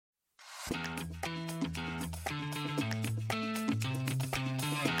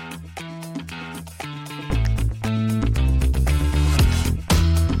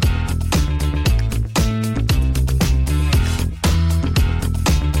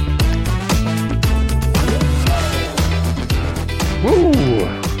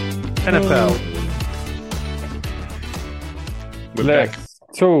NFL. We're back. Let's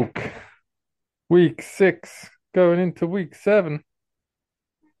talk week 6 going into week 7.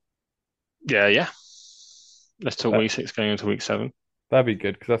 Yeah. Let's talk That, week six going into week seven. that'd be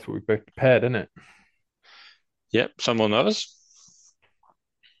good because that's what we both prepared, isn't it? Yep, some more nervous.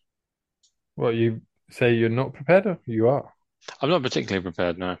 What, you say you're not prepared, or you are? I'm not particularly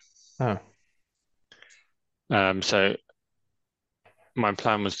prepared now. Oh, So my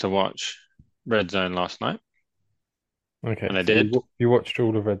plan was to watch Red Zone last night, okay. and I So did, you watched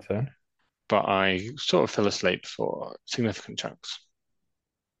all of Red Zone. but I sort of fell asleep for significant chunks.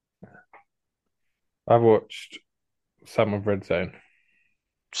 I've watched some of Red Zone.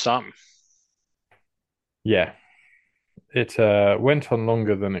 Some. Yeah, it went on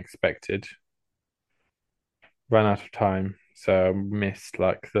longer than expected. Ran out of time, so missed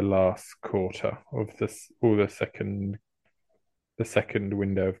like the last quarter of this, all the second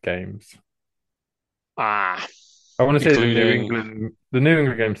window of games. Ah, I want to say including. The New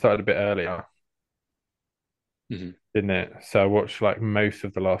England game started a bit earlier, Mhm. didn't it? So I watched like most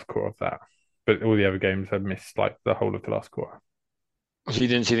of the last quarter of that, but all the other games I missed like the whole of the last quarter. So you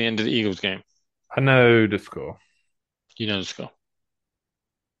didn't see the end of the Eagles game. I know the score. You know the score.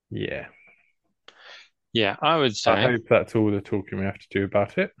 Yeah, Yeah, I would I say hope that's all the talking we have to do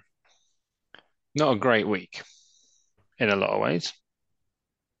about it. not a great week in a lot of ways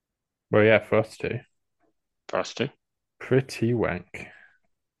Well, yeah, for us too. for us too. Pretty wank.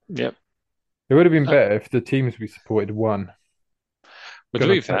 Yep. It would have been Uh, better if the teams we supported won. but to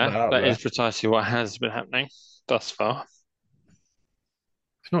Gonna be put that fair, out that there. is precisely what has been happening thus far.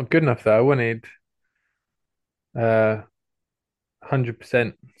 It's not good enough though. I wanted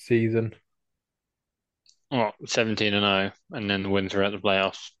 100% season. Well, 17 and 0, and then win throughout the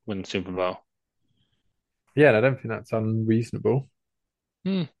playoffs, win the Super Bowl. Yeah, and I don't think that's unreasonable.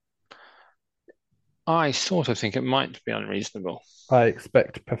 Hmm. I sort of think it might be unreasonable. I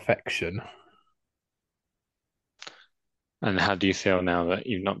expect perfection. And how do you feel now that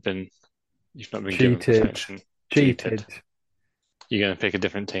you've not been given Cheated. perfection? Cheated. Cheated. You're going to pick a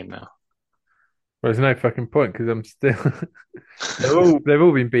different team now. Well, there's no fucking point because I'm still. they've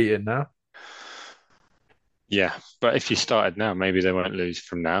all been beaten now. Yeah, but if you started now, maybe they won't lose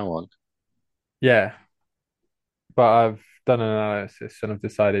from now on. Yeah, but I've done an analysis and I've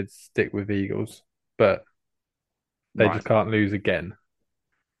decided to stick with Eagles, but they Right. just can't lose again.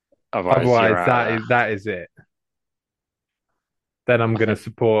 Otherwise, you're Otherwise, out of that there. is it. Then I'm I gonna think,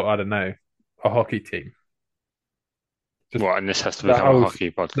 support, I don't know, a hockey team. Just what, and this has to the become a whole hockey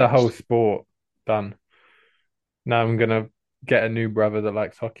the whole podcast. sport done. Now I'm gonna get a new brother that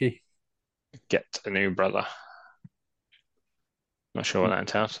likes hockey. Get a new brother. Not sure what that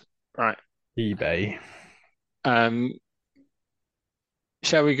entails. Right. eBay. Um,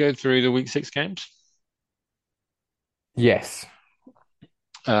 shall we go through the week six games? Yes.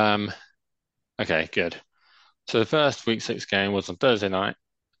 Um, okay, good. So the first week six game was on Thursday night,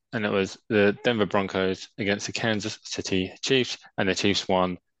 and it was the Denver Broncos against the Kansas City Chiefs, and the Chiefs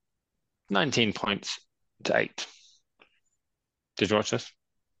won 19 points to 8. Did you watch this?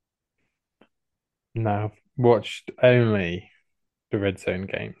 Now watched only the Red Zone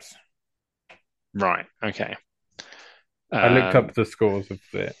games. Right. Okay. I looked Um, up the scores of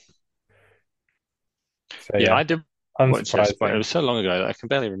it. So yeah, yeah, I did watch this, but it unsurprising. was so long ago that I can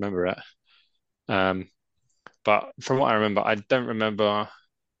barely remember it. Um, but from what I remember, I don't remember.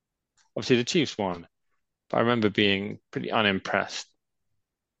 Obviously, the Chiefs won, but I remember being pretty unimpressed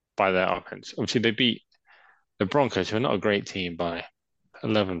by their offense. Obviously, they beat the Broncos, who are not a great team, by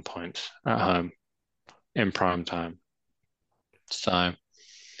 11 points at home in prime time. So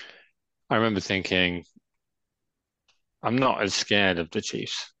I remember thinking, I'm not as scared of the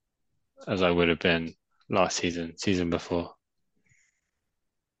Chiefs as I would have been last season, season before.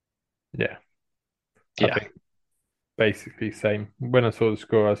 Yeah, I Yeah, think basically same. When I saw the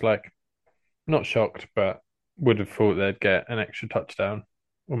score, I was like, not shocked, but would have thought they'd get an extra touchdown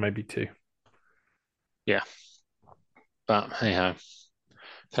or maybe two. yeah. But hey ho,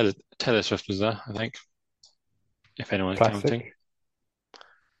 Taylor Swift was there, I think, if anyone's counting. Classic.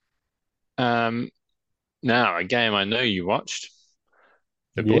 Um, Now a game I know you watched,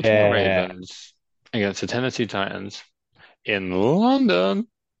 the Baltimore Yeah. Ravens against the Tennessee Titans in London.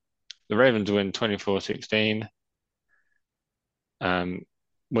 The Ravens win 24-16. Um,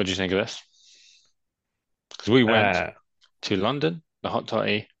 what do you think of this? Because we went Uh, to London, the Hot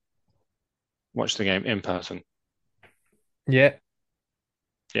Toddy, watched the game in person. yeah.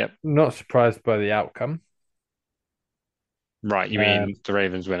 Yep. Not surprised by the outcome. Right, you Um, mean the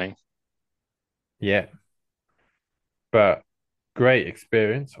Ravens winning? yeah. But great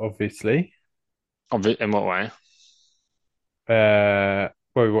experience, obviously. In what way?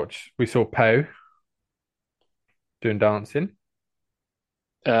 Well, we saw Poe doing dancing.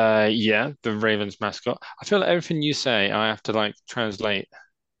 Yeah, the Ravens mascot. I feel like everything you say, I have to like translate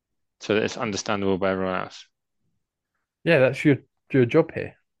so that it's understandable by everyone else. Yeah, that's your job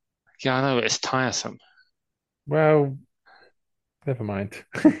here. Yeah, I know, but it's tiresome. Well, never mind.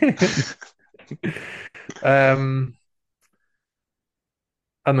 Um,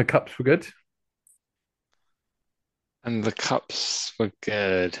 and the cups were good. And the cups were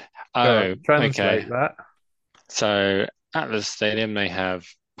good. Go Oh, on, okay. translate that. So at the stadium, they have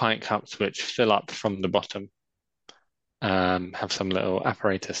pint cups which fill up from the bottom. Have some little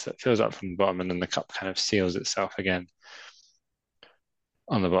apparatus that fills up from the bottom, and then the cup kind of seals itself again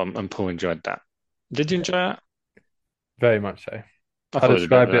on the bottom. And Paul enjoyed that. Did you enjoy that? Very much so. I I thought it was a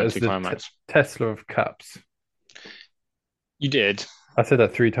bit of described an it as the anticlimax. Tesla of cups. You did? I said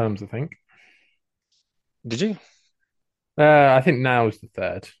that three times, I think. Did you? I think now is the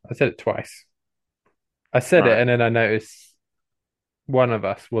third. I said it twice. I said it Right. and then I noticed one of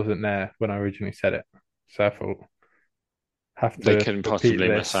us wasn't there when I originally said it. So I thought, have They to couldn't repeat possibly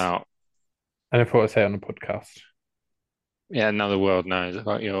miss this. out. And I thought I'd say it on the podcast. Yeah, now the world knows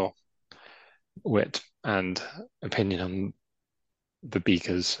about your wit and opinion on the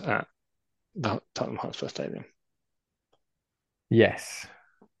Beakers at the Tottenham Hotspur Stadium. Yes.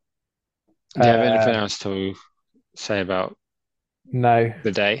 Do you have Uh, anything else to say about no,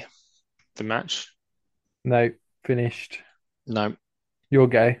 the day, the match? no, finished. No. Your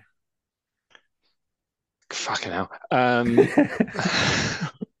go. Fucking hell.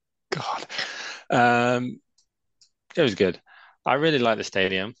 God. Um, it was good. I really like the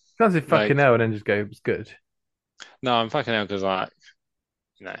stadium. Can't say fucking Like, hell and then just go, it was good. no, I'm fucking hell because like,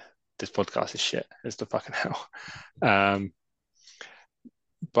 you know, this podcast is shit. It's the fucking hell. Um,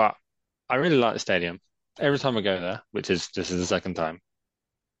 but I really like the stadium. Every time I go there, which is this is the second time,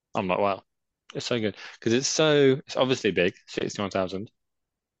 I'm like, wow, it's so good because it's obviously big, 61,000,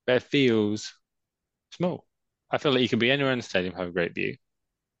 but it feels small. I feel like you could be anywhere in the stadium, have a great view.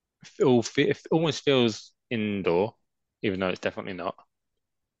 It almost feels indoor, even though it's definitely not.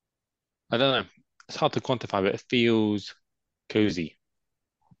 I don't know. It's hard to quantify, but it feels cozy.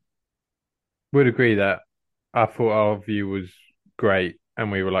 Would agree that I thought our view was great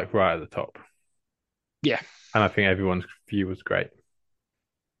and we were like right at the top. Yeah, And I think everyone's view was great,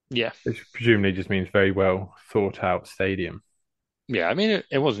 yeah, which presumably just means very well thought out stadium. yeah. I mean,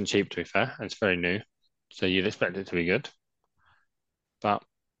 it wasn't cheap to be fair, and it's very new, so you'd expect it to be good, but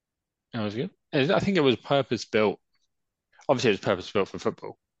it was good. I think it was purpose built. Obviously, it was purpose built for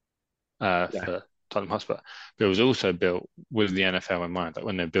football, Yeah. for Tottenham Hotspur, but it was also built with the NFL in mind. Like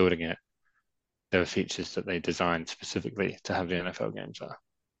when they're building it, there were features that they designed specifically to have the NFL games there,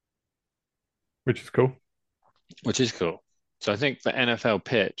 Which is cool. which is cool. So I think the NFL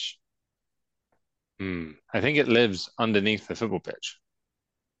pitch, I think it lives underneath the football pitch.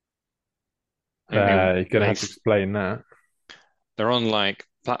 I think You're gonna they have to explain that. they're on like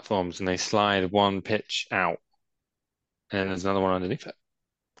platforms and they slide one pitch out, and there's another one underneath it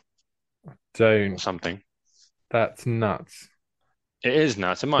or Don't. something. That's nuts. It is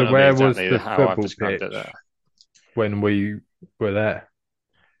nuts. It might So not be where was exactly the how I've football described it pitch there. when we were there?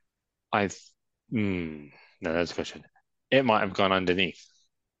 I, no, that's a question. It might have gone underneath,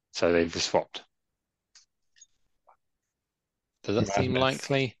 so they've just swapped. Does that seem Madness.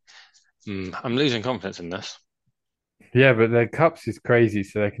 likely? I'm losing confidence in this. Yeah, but the cups is crazy,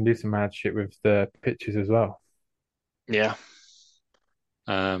 so they can do some mad shit with the pitches as well. Yeah.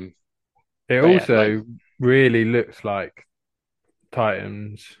 Um, It but yeah, like also really looks like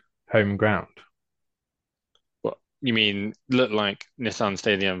Titans' home ground. what you mean look like Nissan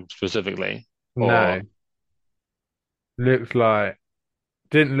Stadium specifically, No, or looks like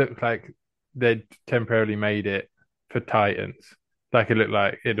didn't look like they'd temporarily made it for Titans. Like it looked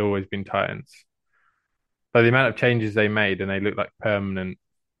like it'd always been Titans. Like the amount of changes they made, and they look like permanent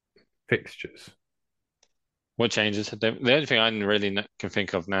fixtures. what changes have they? The only thing I really can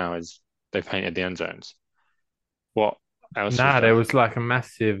think of now is they painted the end zones. What else was Nah, there there? was like a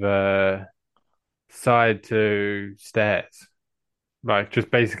massive side to stairs, like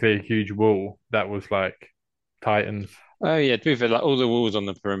just basically a huge wall that was like Titans. Oh yeah, to be fair, like all the walls on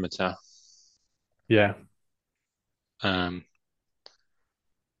the perimeter. Yeah, Um,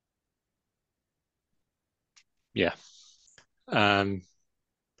 yeah. Um,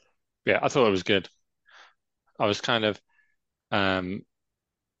 yeah, I thought it was good. I was kind of um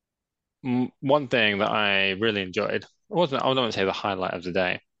one thing that I really enjoyed. It wasn't I don't want to say the highlight of the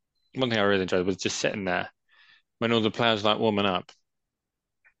day. One thing I really enjoyed was just sitting there when all the players like warming up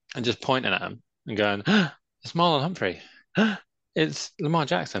and just pointing at them and going, it's Marlon Humphrey. It's Lamar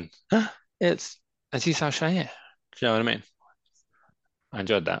Jackson. It's Aziz Al-Shaair. Do you know what I mean? I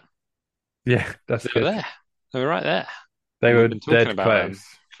enjoyed that. Yeah, that's They were good. there. They were right there. They And we've were been talking dead about close. them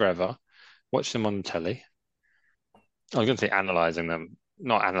forever. Watched them on the telly. I was going to say analyzing them,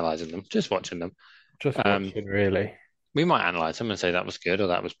 not analyzing them, just watching them. Just Um, watching, really. we might analyze them and say that was good or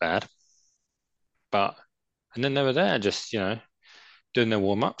that was bad. But, and then they were there just, doing their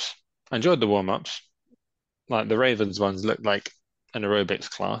warm-ups. I enjoyed the warm-ups. Like the Ravens ones looked like an aerobics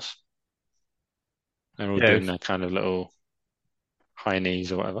class. They're all Yeah, doing their kind of little high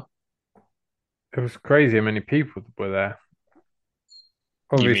knees or whatever. it was crazy how many people were there.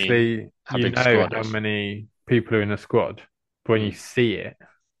 You mean Obviously, how you big the know squad how is? many people are in a squad, but when you Mm, see it,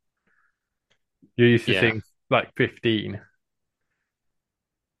 you're used to yeah. seeing like 15,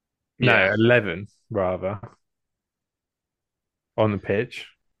 no, Yeah. 11 rather, on the pitch.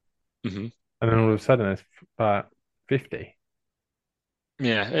 Hmm. And then all of a sudden, there's 50.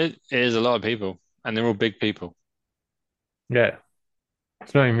 Yeah. It is a lot of people, and they're all big people. Yeah.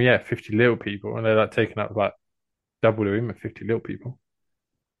 It's not even, yeah, 50 little people. And they're like taking up like double the room of 50 little people.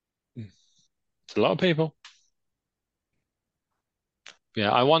 Mm. It's a lot of people.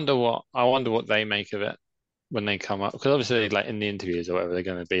 Yeah. I wonder what they make of it when they come up, because obviously, like in the interviews or whatever, they're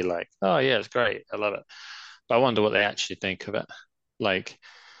going to be like, "Oh yeah, it's great, I love it." But I wonder what they actually think of it. Like,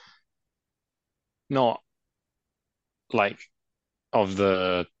 not like of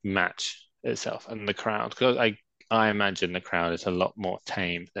the match itself and the crowd, because I imagine the crowd is a lot more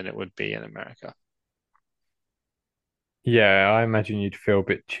tame than it would be in America. Yeah, I imagine you'd feel a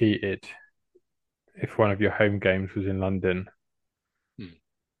bit cheated if one of your home games was in London Mm.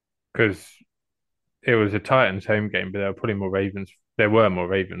 because it was a Titans home game, but there were probably more Ravens. There were more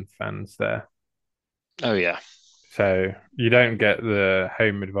Ravens fans there. Oh yeah, So you don't get the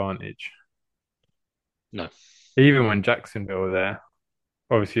home advantage. no, Even when Jacksonville were there,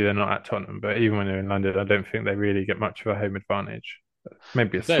 obviously they're not at Tottenham, but even when they're in London, I don't think they really get much of a home advantage.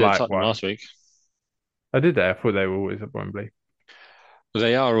 Maybe they a played at slight Tottenham one. last week. I did that. I thought they were always at Wembley. Well,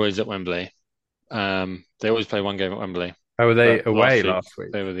 they are always at Wembley. They always play one game at Wembley, Oh, were they but away last week last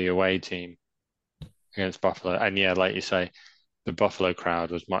week? they were the away team against Buffalo, and yeah, like you say, the Buffalo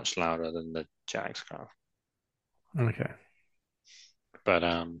crowd was much louder than the Jags crowd. Okay. But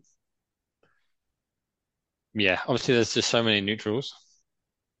yeah, obviously there's just so many neutrals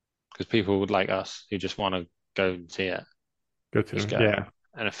because people would like us who just want to go and see it, Good to just know. go Yeah.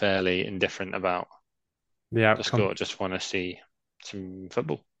 and are fairly indifferent about The the outcome. score, just want to see some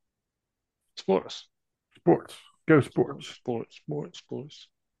football, sports, Sports. Go sports, sports. sports, sports, sports.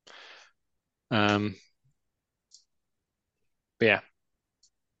 Um, but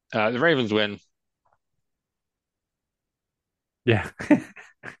yeah, the Ravens win. Yeah.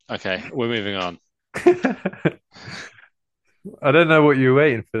 Okay, we're moving on. I don't know what you were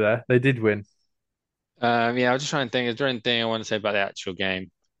waiting for there. They did win. Yeah, I was just trying to think. Is there anything I want to say about the actual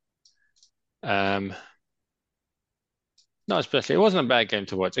game? Um, Not especially. It wasn't a bad game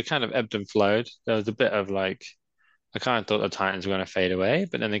to watch. It kind of ebbed and flowed. There was a bit of like, I kind of thought the Titans were going to fade away,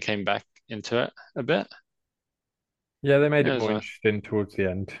 but then they came back into it a bit. Yeah, they made It it was more a, interesting towards the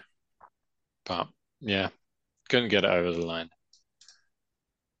end. but yeah, couldn't get it over the line.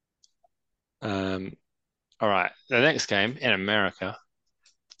 Um, all right, the next game in America,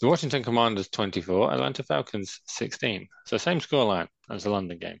 the Washington Commanders 24, Atlanta Falcons 16. So same scoreline as the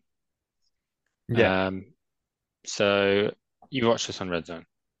London game. Yeah. Um, so you watched this on Red Zone.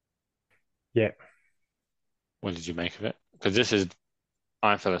 Yeah. What did you make of it? Because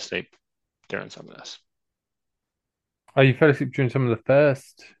I fell asleep during some of this. Oh, you fell asleep during some of the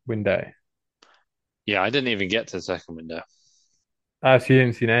first window. Yeah, I didn't even get to the second window. Ah, so you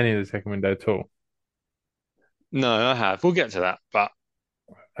didn't see any of the second window at all. No, I have. We'll get to that, but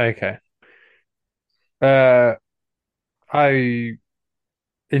Okay. Uh, I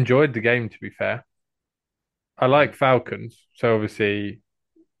enjoyed the game, to be fair. I mhm, like Falcons, so obviously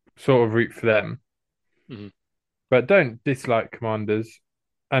sort of root for them, mhm. but don't dislike Commanders.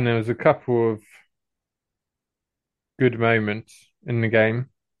 And there was a couple of good moments in the game.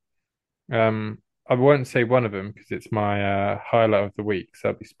 I won't say one of them because it's my highlight of the week, so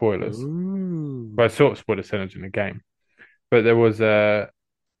that'll be spoilers. But I Ooh. sort of spoiled a percentage in the game. But there was a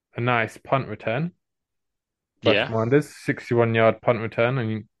nice punt return by Yeah, Commanders, 61-yard punt return,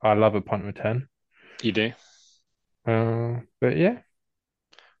 and I love a punt return. you do. But yeah,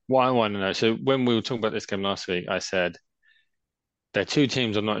 What I want to know, so when we were talking about this game last week, I said there are two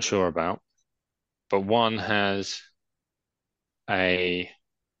teams I'm not sure about, but one has a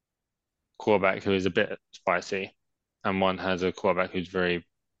quarterback who is a bit spicy, and one has a quarterback who's very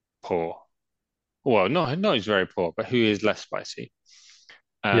poor. Well, not he's very poor, but who is less spicy.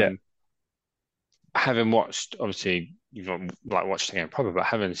 Yeah. Um, having watched, obviously, you've not like watched the game proper, but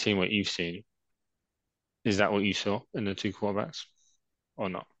having seen what you've seen, is that what you saw in the two quarterbacks or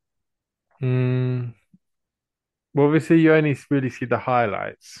not? Mm, well, obviously, you only really see the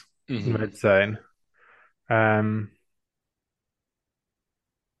highlights in Hmm. red zone. Um,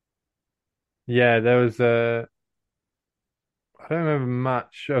 yeah, there was a. I don't remember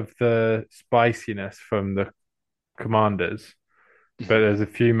much of the spiciness from the commanders, but Hmm. there's a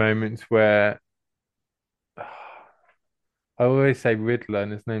few moments where I always say Riddler,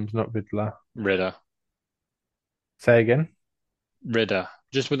 and his name's not Riddler. Ridder, Say again. Ridder,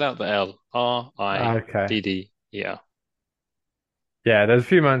 just without the L. Okay. Ridder. Yeah, there's a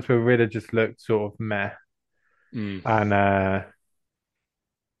few moments where Riddler just looked sort of meh, Mm. and I,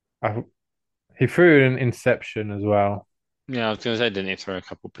 he threw an interception as well. Yeah, I was going to say, didn't he throw a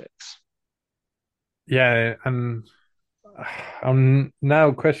couple picks? Yeah, and I'm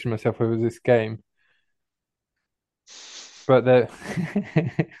now questioning myself whether it was this game, but there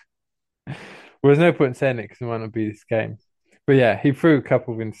well, there's no point in saying it because it might not be this game. But yeah, he threw a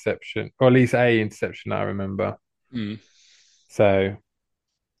couple of interception, or at least a interception I remember. Mm. So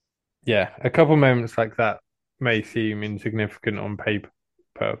yeah, a couple moments like that may seem insignificant on paper,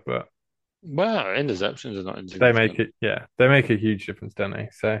 but Well, interceptions are not they make insignificant. it, yeah, they make a huge difference, don't they?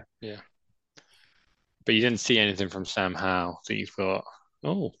 So Yeah. But you didn't see anything from Sam Howell that you thought,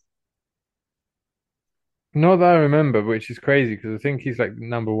 oh, not that I remember, which is crazy because I think he's like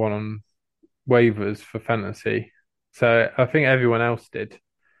number one on waivers for fantasy. So I think everyone else did.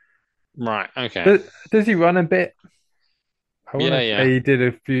 right, okay. Does he run a bit? I want Yeah, to yeah. say he did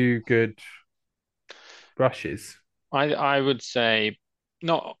a few good rushes. I would say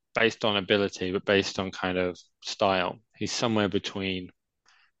not based on ability, but based on kind of style. He's somewhere between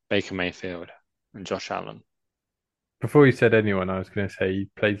Baker Mayfield and Josh Allen. Before you said anyone, I was going to say he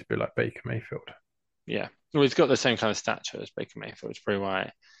plays a bit like Baker Mayfield. Yeah. Well, he's got the same kind of stature as Baker Mayfield. It's probably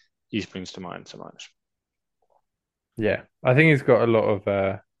why he springs to mind so much. Yeah, I think he's got a lot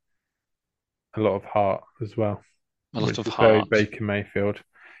of heart as well, A lot which of is very heart. Baker Mayfield.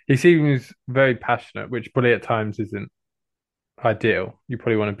 He seems very passionate, which probably at times isn't ideal. You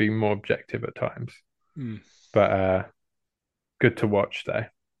probably want to be more objective at times, Mm. but good to watch though.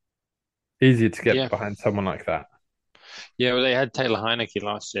 Easier to get Yeah. behind someone like that. Yeah, well, they had Taylor Heineke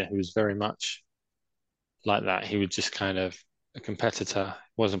last year, who was very much like that. He was just kind of a competitor,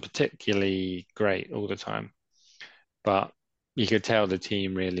 wasn't particularly great all the time, but you could tell the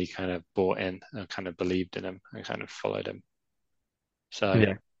team really kind of bought in and kind of believed in him and kind of followed him. So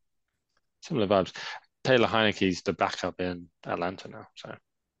Yeah. similar vibes. Taylor Heineke's the backup in Atlanta now, so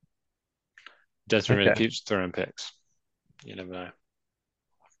Desmond Ridder Okay. keeps throwing picks. You never know.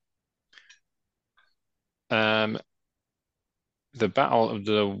 Um, the battle of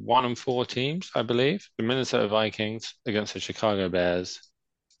the 1 and 4 teams, I believe, the Minnesota Vikings against the Chicago Bears.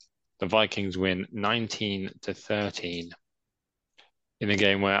 The Vikings win 19-13 in a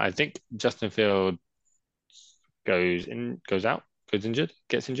game where I think Justin Field goes injured,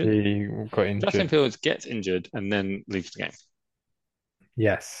 gets injured. He got Justin injured. Fields gets injured and then leaves the game.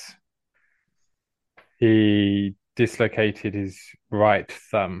 Yes. He dislocated his right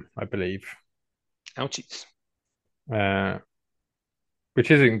thumb, I believe, Ouchies. uh,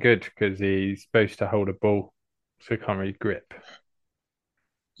 which isn't good because he's supposed to hold a ball, so he can't really grip.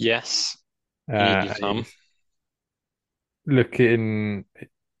 Yes, you need your thumb. He's looking,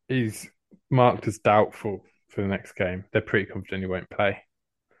 he's marked as doubtful for the next game. They're pretty confident he won't play.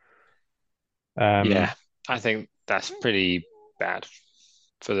 Yeah, Um, I think that's pretty bad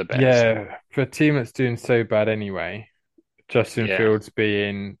for the Bears. yeah, for a team that's doing so bad anyway, Justin Yeah, Fields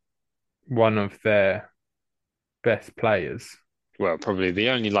being one of their best players. well, probably the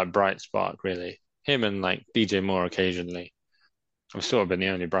only like bright spark really. Him and like DJ Moore occasionally have sort of been the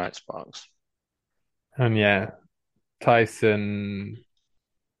only bright sparks. And yeah, Tyson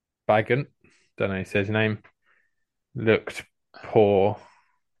Bagant, don't know how you say his name, looked poor.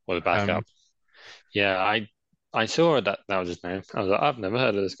 Or the Um, backup. Yeah, I saw that was his name. I was like, I've never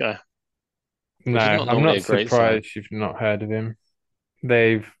heard of this guy, no, which is not I'm normally a not great sign. surprised you've not heard of him.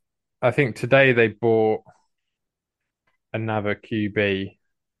 They've, I think today they bought another QB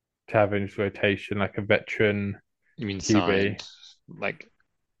to have in his rotation, like a veteran You mean QB. signed, like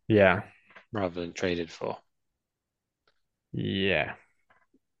Yeah, rather than traded for? yeah.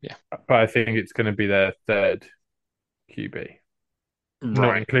 Yeah. But I think it's going to be their third QB,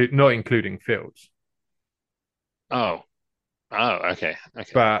 Right. not including Fields. Oh. Oh, okay.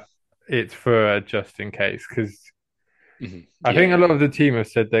 Okay. But it's for just in case because I Yeah, think a yeah, lot of the team have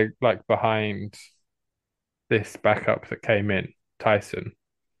said they're like behind this backup that came in, Tyson,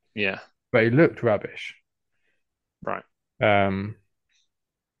 yeah. but he looked rubbish. Right. Um,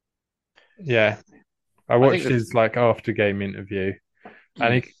 yeah, I I think watched that. his like after game interview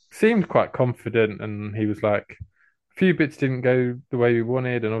and Mm, he seemed quite confident and he was like a few bits didn't go the way we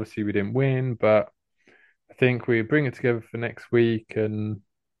wanted and obviously we didn't win, but I think we bring it together for next week and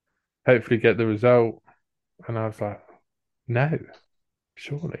hopefully get the result. And I was like, no,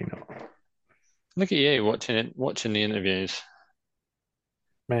 surely not. Look at you watching it, watching the interviews,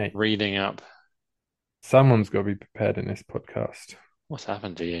 Mate, reading up. someone's got to be prepared in this podcast. What's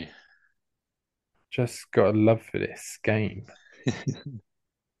happened to you? Just got a love for this game.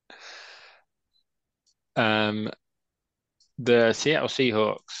 Um, the Seattle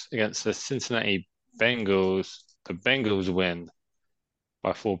Seahawks against the Cincinnati Bengals. The Bengals win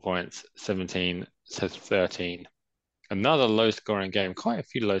by 4 points, 17 to 13. Another low scoring game. Quite a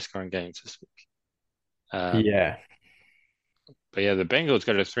few low scoring games this week. Um, Yeah. but yeah, the Bengals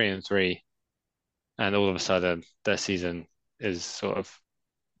go to 3-3, and all of a sudden their season is sort of,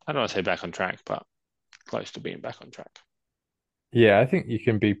 I don't want to say back on track, but close to being back on track. Yeah, I think you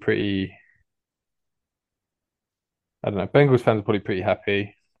can be pretty, I don't know, Bengals fans are probably pretty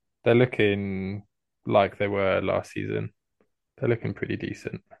happy. They're looking like they were last season. They're looking pretty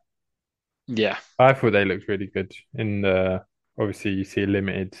decent. Yeah. I thought they looked really good in the, obviously you see a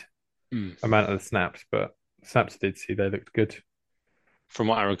limited Mm. amount of the snaps, but snaps I did see they looked good. From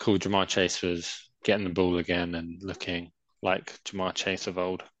what I recall, Jamar Chase was getting the ball again and looking like Jamar Chase of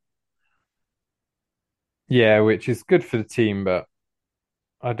old. Yeah, which is good for the team, but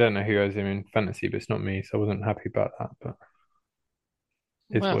I don't know who has him in fantasy, but it's not me, so I wasn't happy about that, but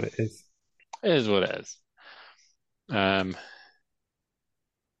it's Well, what it is. it is what it is. Um,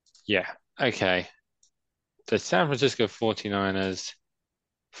 yeah. Okay. The San Francisco 49ers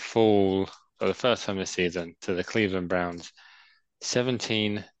fall for the first time this season to the Cleveland Browns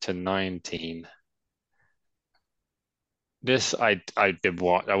 17 to 19. This I did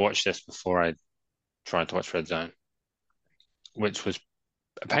watch. I watched this before I tried to watch Red Zone, which was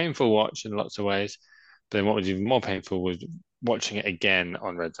a painful watch in lots of ways. But then what was even more painful was watching it again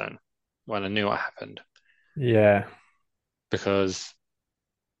on Red Zone when I knew what happened Yeah, because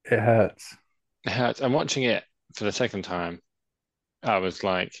it hurts. it hurts. And watching it for the second time, I was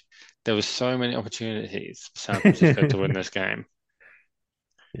like, there was so many opportunities for San Francisco to win this game.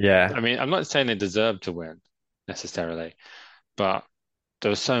 Yeah. I mean, I'm not saying they deserved to win necessarily, but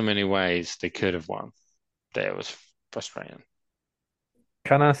there were so many ways they could have won that it was frustrating.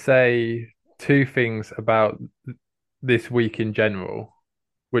 Can I say two things about this week in general,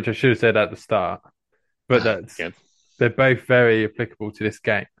 which I should have said at the start, but that's Good, they're both very applicable to this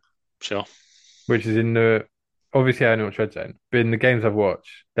game, sure. which is in the obviously I know it's red zone, but in the games I've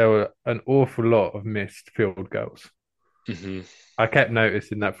watched, there were an awful lot of missed field goals. Hmm. I kept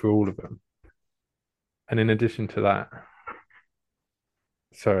noticing that for all of them. And in addition to that,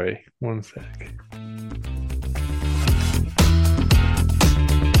 sorry, one sec.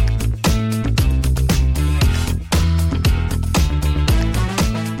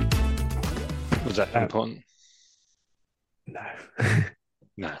 Was that Uh, important? no.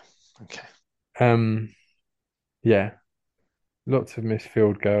 No. Okay. um, yeah, lots of missed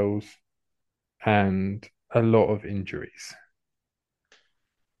field goals and a lot of injuries.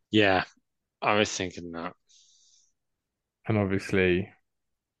 Yeah, I was thinking that. And obviously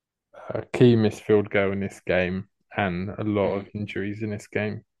a key missed field goal in this game and a lot of Mm. injuries in this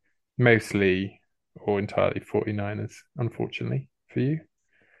game. Mostly or entirely 49ers, unfortunately for you.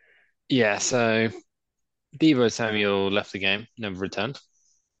 Yeah, so Deebo Samuel left the game, never returned.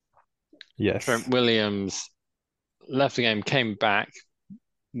 Trent Yes. Williams left the game, came back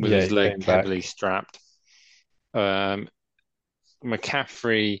with Yeah, his he leg came heavily back. strapped. Um,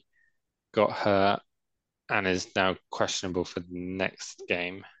 McCaffrey got hurt and is now questionable for the next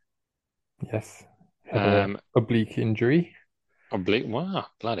game. Yes. Had a Um, oblique injury. Oblique, wow,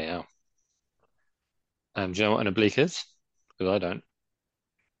 bloody hell. Do you know what an oblique is? Because I don't.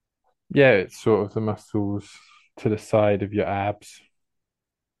 Yeah, it's sort of the muscles to the side of your abs,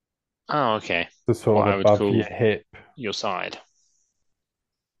 Oh, okay. the sort What of I would above your call hip. your side.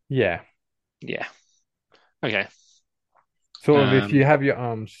 Yeah. Yeah. Okay. Sort of if Um, you have your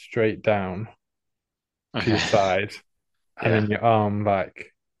arms straight down to okay. your side and Yeah. then your arm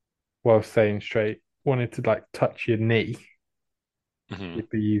like while staying straight wanted to like touch your knee, Hmm. you'd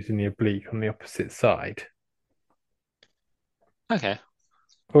be using the oblique on the opposite side. Okay.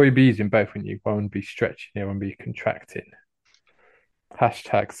 Or you'd be using both when you one would be stretching, the other one would be contracting.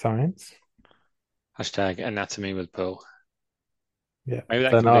 Hashtag science. Hashtag anatomy with Paul. Yeah. Maybe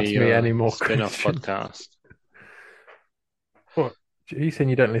that Don't can be ask me your any more spin-off questions. podcast. What? Are you saying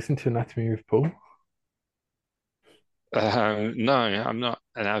you don't listen to Anatomy with Paul? No, I'm not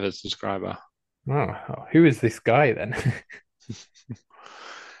an avid subscriber. Oh, who is this guy then?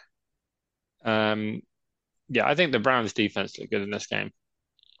 Um, yeah, I think the Browns defense looked good in this game.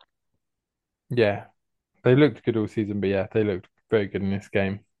 Yeah, they looked good all season, but yeah, they looked very good in this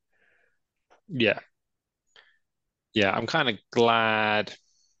game. Yeah, yeah, I'm kind of glad.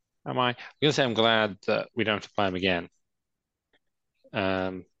 Am I? I'm gonna say I'm glad that we don't have to play them again,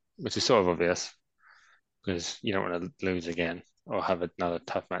 which is sort of obvious because you don't want to lose again or have another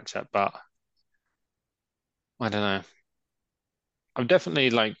tough matchup. But I don't know. I'm definitely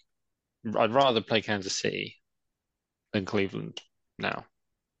like I'd rather play Kansas City than Cleveland now.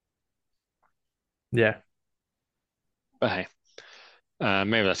 Yeah, But hey,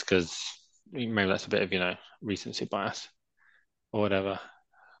 maybe that's because maybe that's a bit of recency bias or whatever.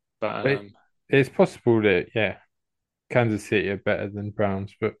 But but it's possible that yeah, Kansas City are better than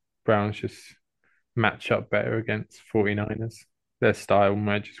Browns, but Browns just match up better against 49ers. Their style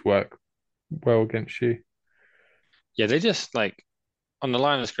might just work well against you. yeah, they just like on the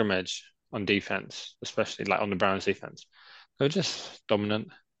line of scrimmage on defense, especially like on the Browns defense, they were just dominant.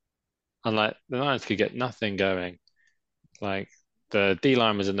 And like the Niners could get nothing going. Like the D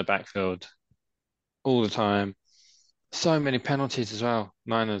line was in the backfield all the time. So many penalties as well.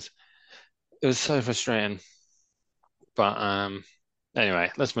 Niners. It was so frustrating. But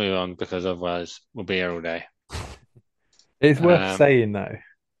anyway, let's move on because otherwise we'll be here all day. It's worth Um, saying though,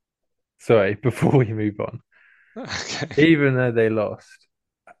 sorry, before we move on, okay. even though they lost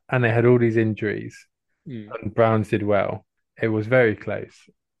and they had all these injuries Hmm. and Browns did well, it was very close.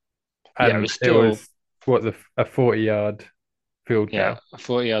 Yeah, it And was it still was what a 40-yard field yeah, goal. a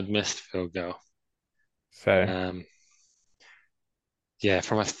 40-yard missed field goal. So Um, yeah,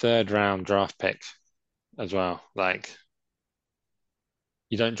 from a third round draft pick as well. Like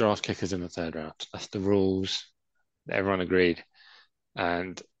you don't draft kickers in the third round. That's the rules. Everyone agreed,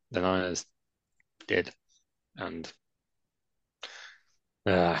 and the Niners did. And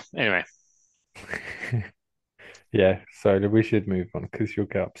anyway, yeah, so we should move on because you'll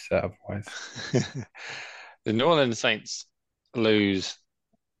get upset otherwise. the New Orleans Saints lose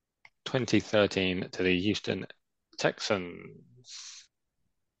 2013 to the Houston Texans.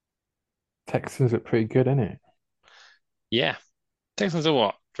 Texans are pretty good, isn't it? Yeah, Texans are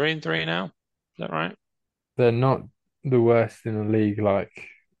what? 3-3 now? Is that right? They're not the worst in the league like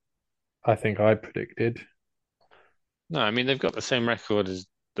I think I predicted. No, I mean they've got the same record as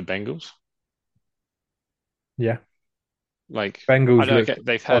the Bengals. Yeah. Like I Bengals don't look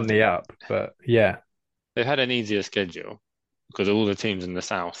get on the up, but yeah, they've had an easier schedule because all the teams in the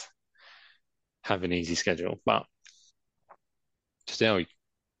South have an easy schedule, but still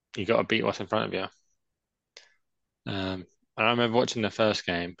you got to beat what's in front of you. And I remember watching the first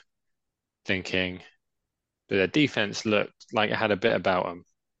game thinking that their defense looked like it had a bit about them,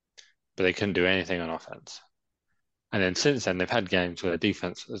 but they couldn't do anything on offense. And then since then, they've had games where their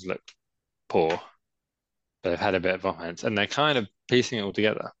defense has looked poor, but they've had a bit of offense, and they're kind of piecing it all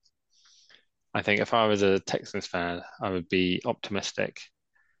together. I think if I was a Texans fan, I would be optimistic,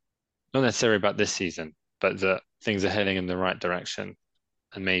 not necessarily about this season, but that things are heading in the right direction,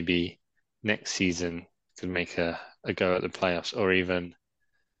 and maybe next season could make a go at the playoffs, or even,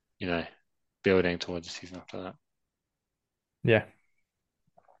 you know, building towards the season after that. yeah.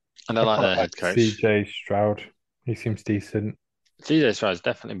 And I I like quite their like head coach. CJ Stroud. He seems decent. CJ Stroud's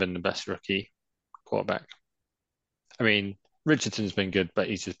definitely been the best rookie quarterback. I mean, Richardson's been good, but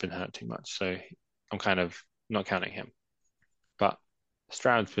he's just been hurt too much. So I'm kind of not counting him. But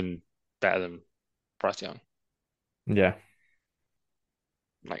Stroud's been better than Bryce Young, Yeah.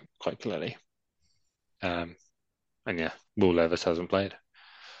 like quite clearly. And yeah, Will Levis hasn't played.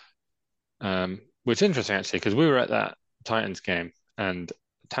 Which is interesting actually, because we were at that Titans game and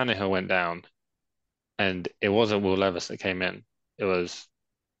Tannehill went down, and it wasn't Will Levis that came in. It was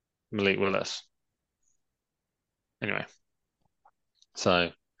Malik Willis. Anyway,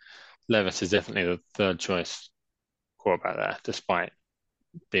 so Levis is definitely the third choice quarterback there, despite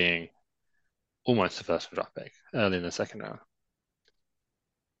being almost the first draft pick early in the second round.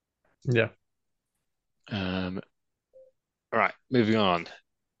 Yeah. Um, all right, moving on.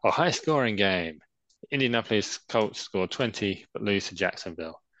 A high scoring game. Indianapolis Colts score 20 but lose to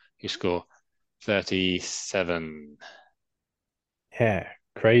Jacksonville, who score 37. Yeah.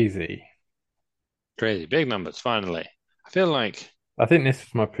 Crazy. Crazy. Big numbers, finally. I feel like, I think this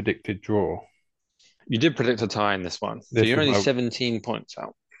is my predicted draw. You did predict a tie in this one, so This you're was only my 17 points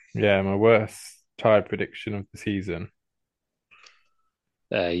out. my worst tie prediction of the season.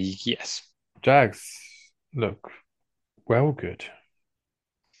 Yes. Jags look well good.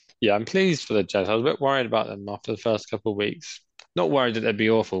 Yeah, I'm pleased for the Jazz. I was a bit worried about them after the first couple of weeks. Not worried that they'd be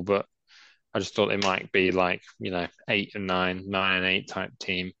awful, but I just thought they might be like, 8 and 9, 9 and 8 type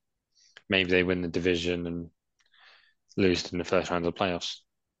team. Maybe they win the division and lose in the first round of the playoffs.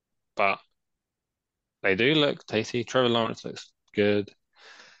 But they do look tasty. Trevor Lawrence looks good,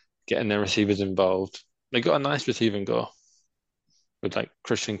 getting their receivers involved. They got a nice receiving gore with like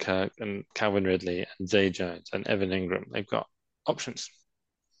Christian Kirk and Calvin Ridley and Zay Jones and Evan Ingram. They've got options,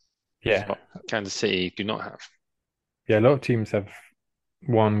 which is Yeah, what Kansas City do not have. yeah. A lot of teams have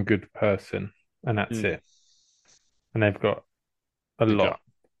one good person, and that's Mm. it. And they've got a They've lot. got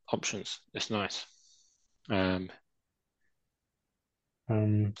options. It's nice. Um,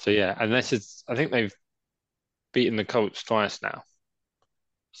 Um, so yeah, and this is I think they've beaten the Colts twice now.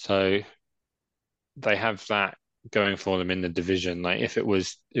 So they have that going for them in the division. Like if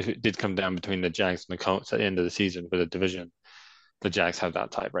it did come down between the Jags and the Colts at the end of the season for the division, the Jags have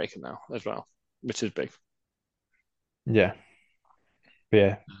that tiebreaker now as well, which is big. yeah,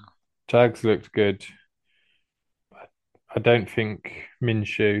 yeah. Jags looked good. I don't think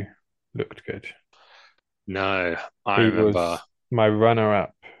Minshew looked good. No, I He remember. was my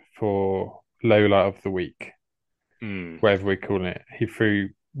runner-up for low light of the week, Mm, whatever we're calling it. He threw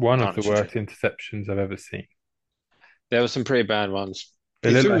one of the Punched. worst interceptions I've ever seen. There were some pretty bad ones. It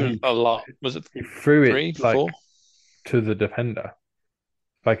He looked like threw a lot. Was it he threw it three, like four? to the defender.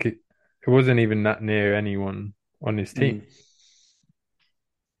 Like it wasn't even that near anyone on his team. Mm.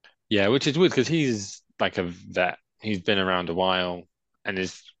 Yeah, which is weird because he's like a vet. He's been around a while and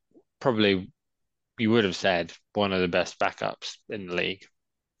is probably, you would have said, one of the best backups in the league.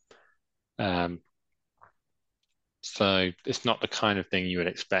 Um, so it's not the kind of thing you would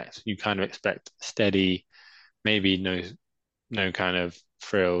expect. You kind of expect steady, maybe no kind of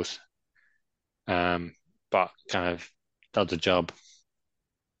frills, um, but kind of does the job,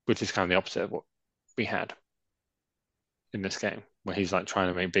 which is kind of the opposite of what we had in this game, where he's like trying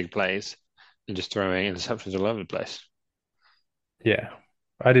to make big plays and just throwing interceptions all over the place. Yeah.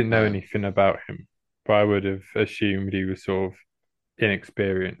 I didn't know Um, anything about him, but I would have assumed he was sort of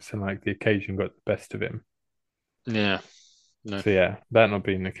inexperienced and like the occasion got the best of him. yeah, no, So yeah, that not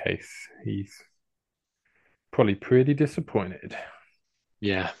being the case, he's probably pretty disappointed.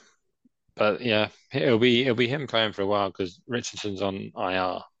 yeah, but yeah, it'll be him playing for a while because Richardson's on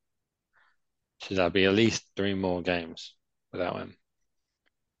IR, so there'll be at least three more games without him.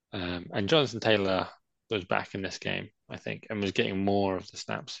 And Jonathan Taylor was back in this game, I think, and was getting more of the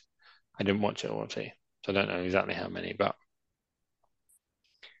snaps. I didn't watch it, obviously, so I don't know exactly how many, but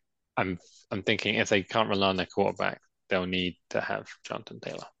I'm I'm thinking if they can't rely on their quarterback, they'll need to have Jonathan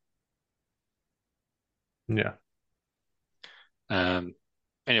Taylor. Yeah. Um,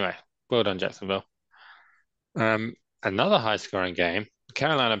 anyway, well done, Jacksonville. Um, Another high-scoring game.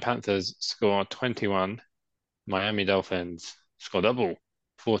 Carolina Panthers score 21. Miami Dolphins score double,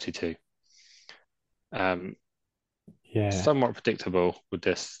 42. Um, Yeah. Somewhat predictable with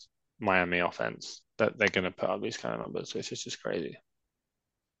this Miami offense that they're going to put up these kind of numbers, which is just crazy.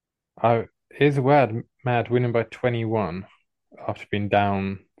 I Is mad winning by 21 after being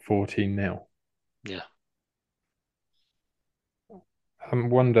down 14 nil. Yeah. I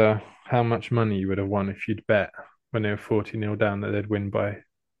wonder how much money you would have won if you'd bet when they were 40 nil down that they'd win by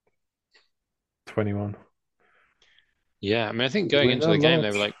 21. Yeah. I mean, I think going Win into a the game, they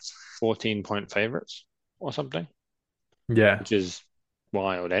lot. were like 14-point favorites or something, Yeah. which is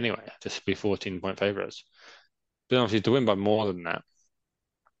wild anyway, just to be 14-point favorites. But obviously, to win by more than that,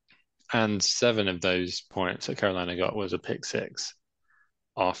 and seven of those points that Carolina got was a pick six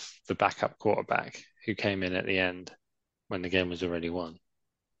off the backup quarterback who came in at the end when the game was already won.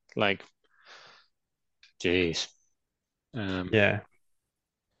 Like, geez. Um, Yeah.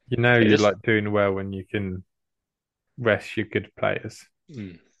 You know yeah, you're like doing well when you can rest your good players.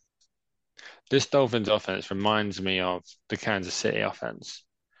 mm, this Dolphins offense reminds me of the Kansas City offense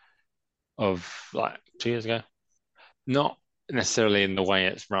of like 2 years ago. Not necessarily in the way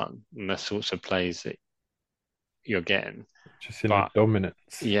it's run and the sorts of plays that you're getting, Just in the but dominance.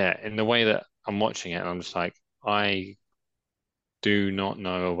 yeah, in the way that I'm watching it, and I'm just like, I do not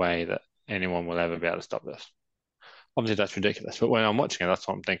know a way that anyone will ever be able to stop this. Obviously, that's ridiculous, but when I'm watching it, that's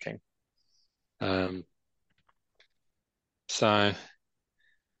what I'm thinking. Um, so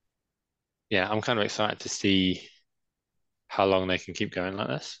yeah, I'm kind of excited to see how long they can keep going like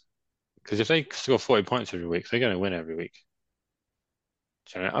this. Because if they score 40 points every week, they're going to win every week.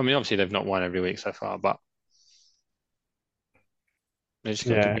 So, I mean, obviously they've not won every week so far, but they just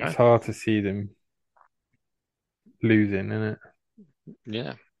got to Yeah, keep it's going. hard to see them losing, isn't it?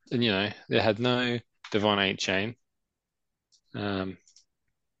 Yeah, and they had no Devon A chain. Um,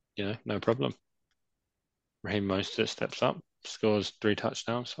 no problem. Raheem Mostert steps up, scores 3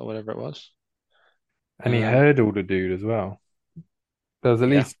 touchdowns or whatever it was. And he Um, hurdled a dude as well. There was at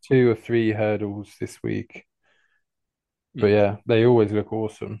yeah. least two or three hurdles this week. But Mm, yeah, they always look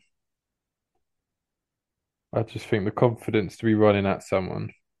awesome. I just think the confidence to be running at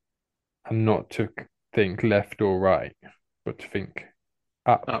someone and not to think left or right, but to think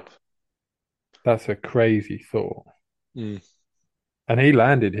up. up. That's a crazy thought. Mm, And he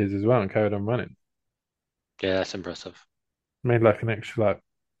landed his as well and carried on running. yeah, that's impressive. Made like an extra like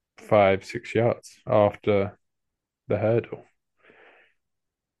 5, 6 yards after the hurdle.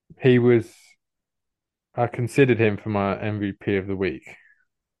 He was, I considered him for my MVP of the week.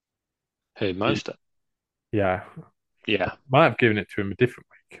 Who, He, Mostert? yeah, Yeah, might have given it to him a different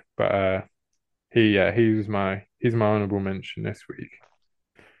week, but he's my honorable mention this week.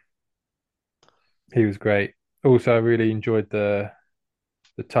 He was great. Also, I really enjoyed the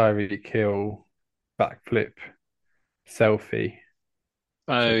Tyreek Hill backflip selfie.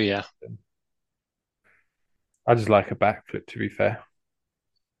 oh So yeah, I just like a backflip, to be fair.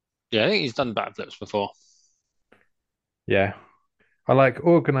 yeah. I think he's done backflips before. Yeah, I like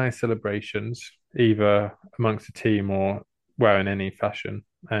organized celebrations, either amongst a team or well in any fashion.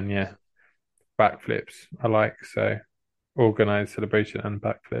 And yeah, backflips I like so organized celebration and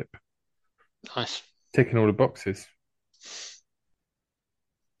backflip, Nice. ticking all the boxes.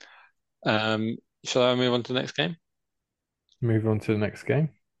 Um, shall I move on to the next game? Move on to the next game.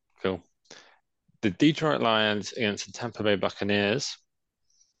 Cool. The Detroit Lions against the Tampa Bay Buccaneers.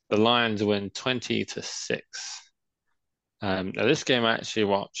 The Lions win 20-6. Now this game I actually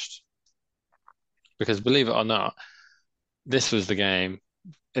watched because believe it or not, this was the game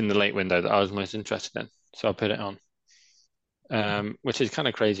in the late window that I was most interested in. So I put it on. Which is kind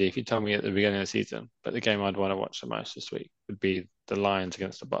of crazy if you told me at the beginning of the season, but the game I'd want to watch the most this week would be the Lions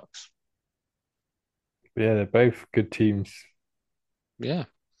against the Bucks. But yeah, they're both good teams. Yeah,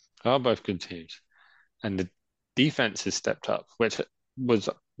 they are both good teams. And the defense has stepped up, which was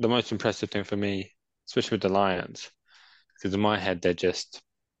the most impressive thing for me, especially with the Lions, because in my head they're just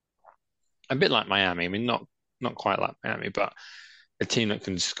a bit like Miami. I mean, not quite like Miami, but a team that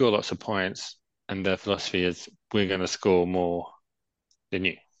can score lots of points, and their philosophy is we're going to score more than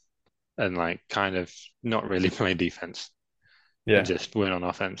you, and like kind of not really play defense and Yeah, just win on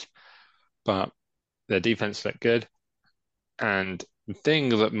offense. But their defense looked good, and the thing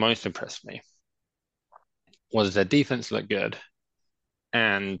that most impressed me was their defense looked good,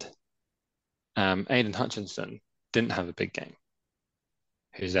 and Aiden Hutchinson didn't have a big game.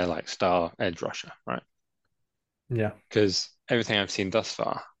 Who's their like star edge rusher, right? yeah. Because everything I've seen thus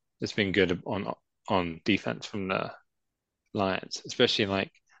far has been good on defense from the Lions, especially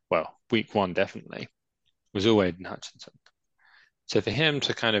like week one definitely was all Aiden Hutchinson. So for him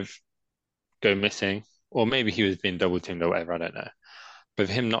to kind of go missing, or maybe he was being double teamed or whatever, I don't know. But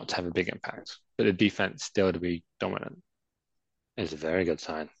for him not to have a big impact, but the defense still to be dominant is a very good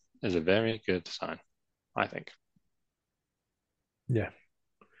sign. Is a very good sign, I think. Yeah.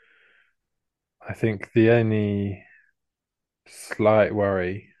 I think the only slight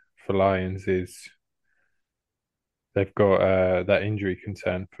worry for Lions is they've got that injury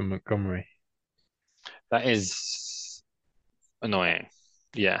concern from Montgomery. That is annoying.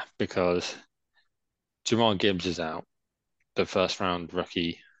 Yeah, because Jamal Gibbs is out, the first round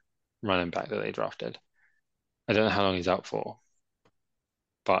rookie running back that they drafted. I don't know how long he's out for,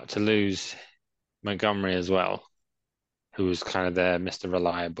 but to lose Montgomery as well, who was kind of their Mr.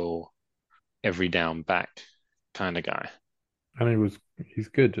 Reliable, every down back kind of guy. And he's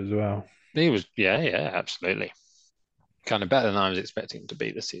good as well. He was, yeah, yeah, absolutely. Kind of better than I was expecting him to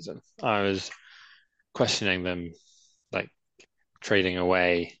be this season. I was questioning them, like trading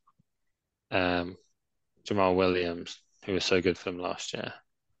away um, Jamal Williams, who was so good for them last year.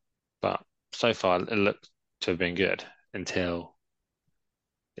 But so far, it looked to have been good until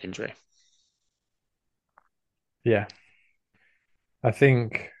the injury. Yeah. I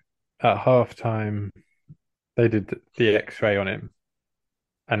think at halftime they did the X-ray on him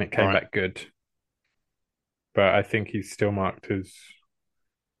and it came Right, back good. But I think he's still marked as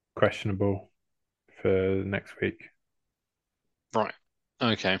questionable for next week. right.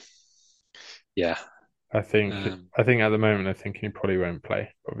 Okay. Yeah. I think Um, I think at the moment I think he probably won't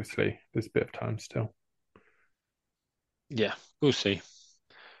play. Obviously, there's a bit of time still. yeah, we'll see.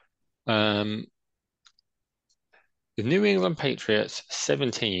 Um, The New England Patriots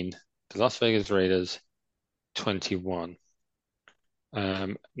 17, the Las Vegas Raiders 21.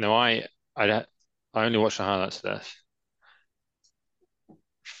 Now I I only watched the highlights of this.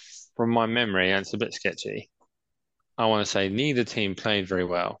 From my memory, and it's a bit sketchy, I want to say neither team played very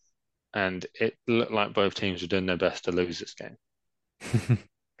well, and it looked like both teams were doing their best to lose this game,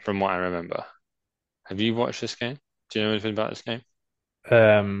 from what I remember. Have you watched this game? Do you know anything about this game?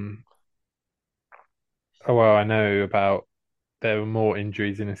 Um, oh well, I know about there were more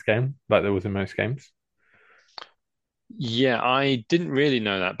injuries in this game, like there was in most games. Yeah, I didn't really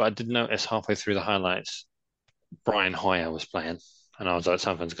know that, but I did notice halfway through the highlights, Brian Hoyer was playing, and I was like,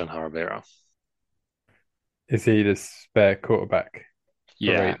 something's gone horribly wrong. Is he the spare quarterback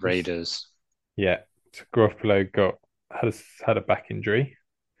for Yeah, Raiders? Raiders. Yeah. So Garoppolo had a back injury.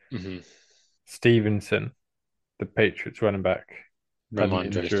 Hmm. Stevenson, the Patriots running back, had an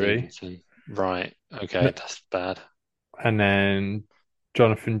Ramondre injury. Stevenson. Right. Okay, No, that's bad. and then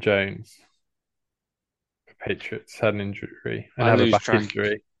Jonathan Jones, the Patriots, had an injury, I another lose back track.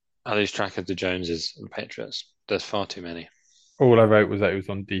 injury. I lose track of the Joneses and Patriots. There's far too many. All I wrote was that he was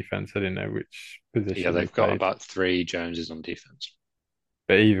on defense. I didn't know which Yeah, position he they've got played. about three Joneses on defense.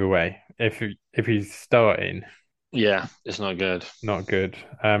 But either way, if he's starting, Yeah, it's not good. not good.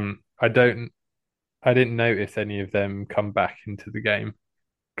 I didn't notice any of them come back into the game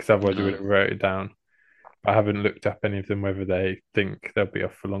because otherwise I would No. have wrote it down. I haven't looked up any of them whether they think they'll be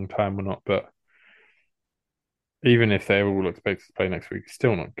off for a long time or not. But even if they're all expected to play next week, it's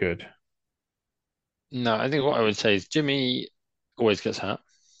still not good. No, I think what I would say is Jimmy always gets hurt.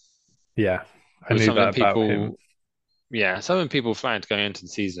 Yeah, It I was knew that something about him. people, yeah, something people flagged going into the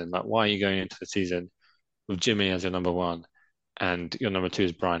season. Like, why are you going into the season with Jimmy as your number one and your number two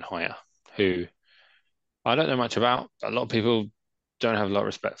is Brian Hoyer, who I don't know much about, but a lot of people don't have a lot of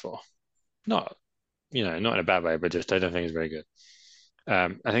respect for. Not, not in a bad way, but just I don't think he's very good.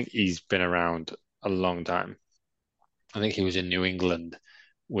 I think he's been around a long time. I think he was in New England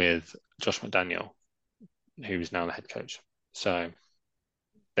with Josh McDaniel, who's now the head coach. So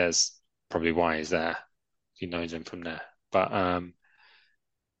there's probably why he's there. He knows him from there. But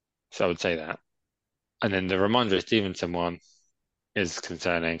so I would say that. And then the Ramondre Stevenson one is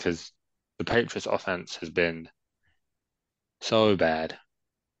concerning because the Patriots offense has been so bad,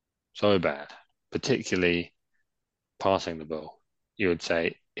 so bad, particularly passing the ball. You would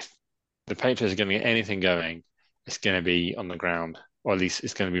say if the Patriots are going to get anything going, it's going to be on the ground, or at least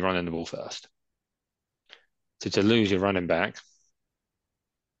it's going to be running the ball first. So to lose your running back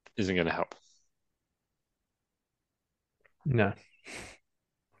isn't going to help. No,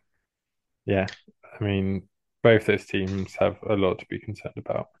 yeah. I mean, both those teams have a lot to be concerned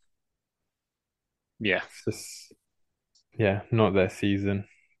about. Yeah, It's just, yeah, not their season,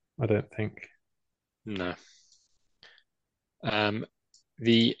 I don't think. no. Um,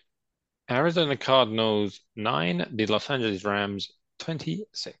 the Arizona Cardinals 9, the Los Angeles Rams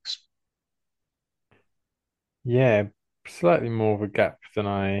 26. Yeah, slightly more of a gap than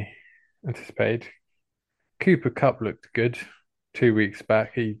I anticipated. Cooper Cup looked good 2 weeks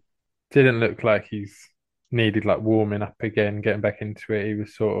back. He didn't look like he's needed like warming up again, getting back into it. He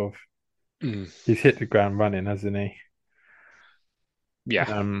was sort of Mm, he's hit the ground running, hasn't he? yeah.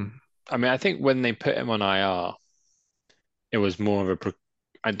 Um, I mean, I think when they put him on IR, it was more of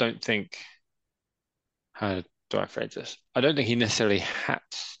I don't think, how do I phrase this? I don't think he necessarily had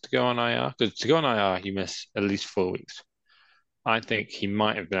to go on IR because to go on IR, you miss at least 4 weeks. I think he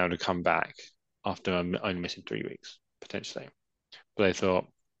might have been able to come back after only missing 3 weeks, potentially. But they thought,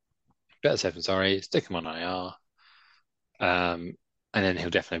 better safe than sorry, stick him on IR, and then he'll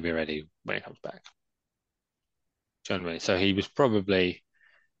definitely be ready when he comes back. Generally, so he was probably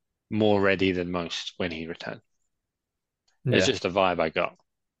more ready than most when he returned. It's yeah, just a vibe I got.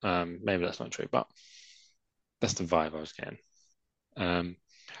 Maybe that's not true, but that's the vibe I was getting.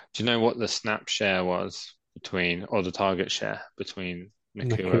 Do you know what the snap share was between, or the target share between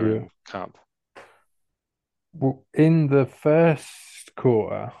Nakua Nakua. and Cup? Well, in the first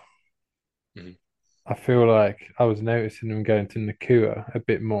quarter, Mhm. I feel like I was noticing him going to Nakua a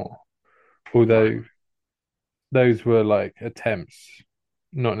bit more, Right. although those were like attempts,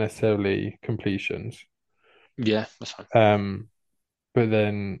 not necessarily completions. Yeah, that's fine. Um, but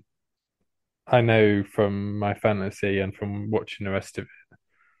then I know from my fantasy and from watching the rest of it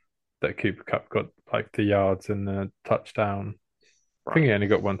that Cooper Cup got like the yards and the touchdown. I think Right. he only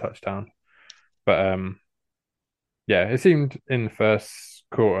got one touchdown, but yeah, it seemed in the first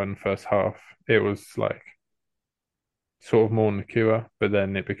quarter and first half it was like sort of more Nakua, but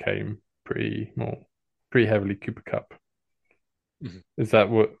then it became pretty heavily Cooper Cup. Mhm. Is that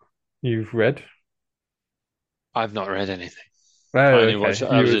what you've read? I've not read anything. Oh, I only watched. okay.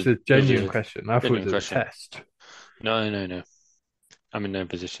 You, it's a It was genuine a question. I thought genuine it was a question. test. No, no, no. I'm in no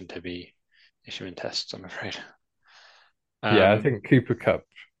position to be issuing tests, I'm afraid. Yeah, I Um, think Cooper Cup,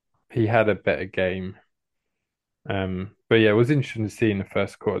 he had a better game. But yeah, it was interesting to see in the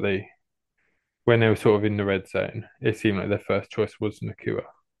first quarter when they were sort of in the red zone, it seemed like their first choice was Nakua,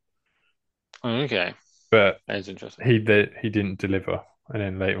 okay, but that is interesting. he didn't deliver. And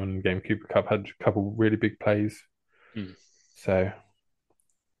then later on in the game, Cooper Cup had a couple really big plays. Hmm, So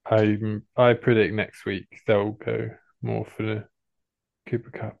I predict next week they'll go more for the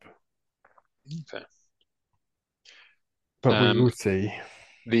Cooper Cup, okay. but we Um, will see.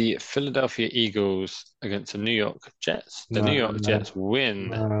 the Philadelphia Eagles against the New York Jets. The New No, York no, Jets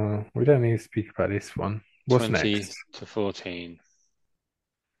win no, we don't need to speak about this one. What's 20 next? to 14.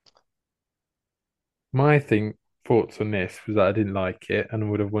 My thoughts on this was that I didn't like it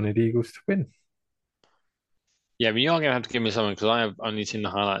and would have wanted Eagles to win. Yeah, but you are going to have to give me something because I have only seen the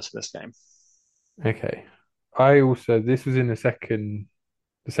highlights of this game. Okay. I also this was in the second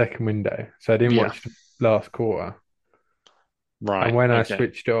window, so I didn't Yeah, watch the last quarter. And right. when I Okay.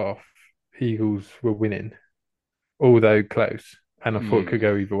 switched it off, Eagles were winning, although close, and I thought it could Hmm.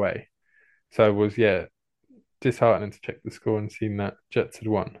 go either way. So it was, yeah, disheartening to check the score and seeing that Jets had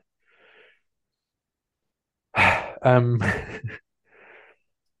won. Um,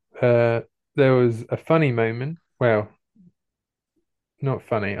 uh, there was a funny moment. Well, not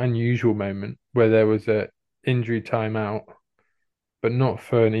funny, unusual moment where there was a injury timeout, but not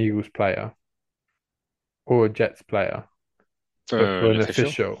for an Eagles player or a Jets player, but For for an an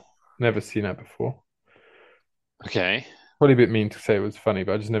official. official. Never seen that before. Okay. Probably a bit mean to say it was funny,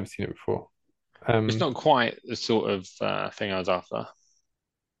 but I just never seen it before. It's Um, not quite the sort of thing I was after.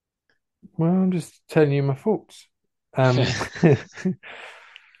 well, I'm just telling you my thoughts. Um,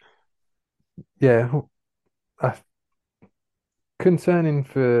 yeah, uh, concerning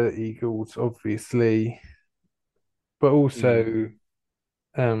for Eagles, obviously, but Mm. also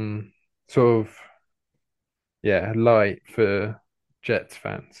um, sort of yeah, light for Jets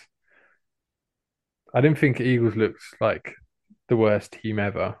fans. I didn't think Eagles looks like the worst team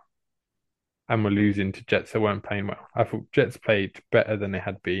ever, and were losing to Jets that weren't playing well. I thought Jets played better than they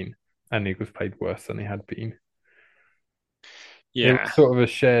had been, and Eagles played worse than they had been. It Yeah. was sort of a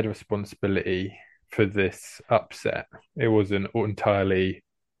shared responsibility for this upset. It wasn't entirely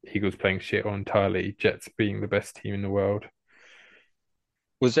Eagles playing shit or entirely Jets being the best team in the world.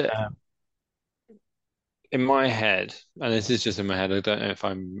 Was it Um, in my head, and this is just in my head, I don't know if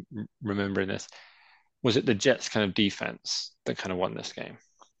I'm remembering this, was it the Jets kind of defense that kind of won this game?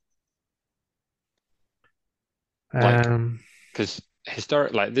 Like, um, because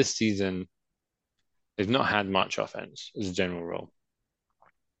like this season, they've not had much offense as a general rule.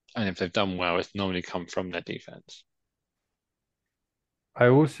 And if they've done well, it's normally come from their defense. I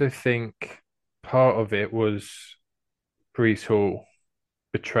also think part of it was Brees Hall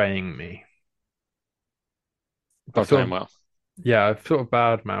betraying me. By I've sort playing of, well. yeah, I've sort of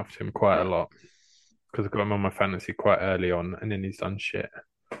badmouthed him quite a Right. lot because I got him on my fantasy quite early on, and then he's done shit.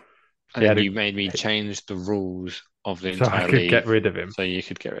 And He then had a, you made me change the rules of the so I entire could get league rid of him. so you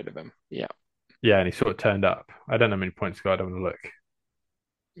could get rid of him. Yeah. Yeah, and he sort of turned up. I don't know how many points he got. I don't want to look.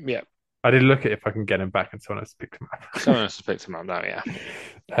 Yeah. I did look at if I can get him back, and someone else picked him Someone else has picked him up now. Yeah.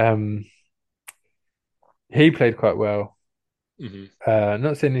 up. He played quite well. Hmm.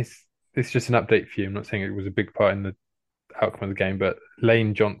 Not saying this is just an update for you. I'm not saying it was a big part in the outcome of the game, but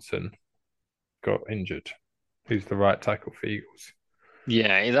Lane Johnson got injured. Who's the right tackle for Eagles?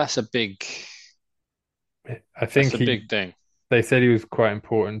 Yeah, I that's think a big thing. they said he was quite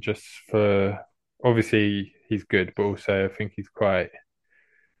important just for obviously he's good, but also I think he's quite a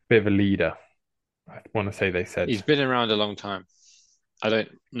bit of a leader. I want to say they said. He's been around a long time. I don't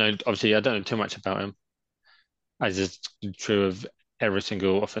know. Obviously, I don't know too much about him, as is true of every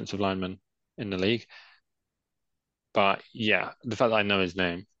single offensive lineman in the league. But yeah, the fact that I know his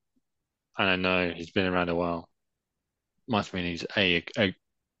name and I know he's been around a while must mean he's a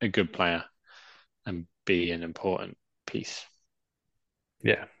good player and B an important piece.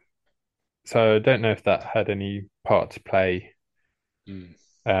 Yeah. So I don't know if that had any part to play, Mm,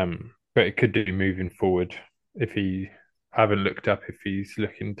 but it could do moving forward if he. I haven't looked up if he's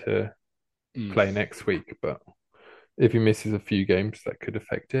looking to mm. play next week, but if he misses a few games, that could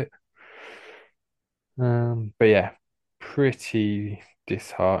affect it. But yeah, pretty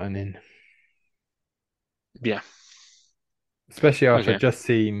disheartening, Yeah. especially after Okay. just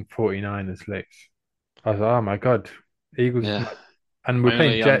seeing 49ers lose. I was like, oh my God, Eagles, Yeah. and we're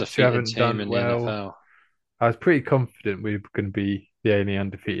playing Only Jets who undefeated haven't team done in the well. NFL. I was pretty confident we were going to be the only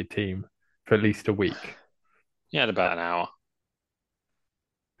undefeated team for at least a week. He had about an hour.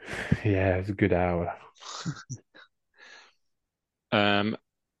 Yeah, it was a good hour. Um,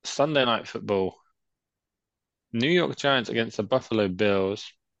 Sunday night football, New York Giants against the Buffalo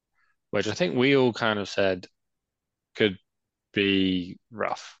Bills, which I think we all kind of said could be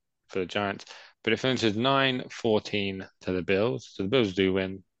rough for the Giants, but it finishes 9-14 to the Bills. So the Bills do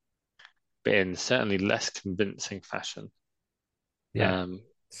win, but in certainly less convincing fashion. Yeah, Um,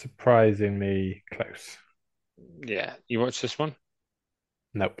 surprisingly close. yeah, you watched this one?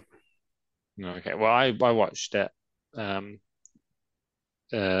 Nope. No, okay. Well, I watched it um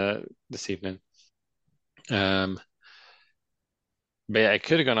this evening. Um, but yeah, it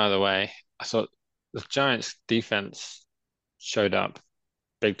could have gone either way. I thought the Giants defense showed up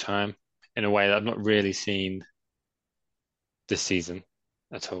big time in a way that I've not really seen this season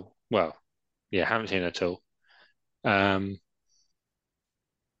at all. Well, yeah, haven't seen it at all. Um,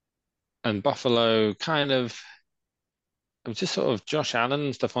 and Buffalo kind of, it was just sort of Josh Allen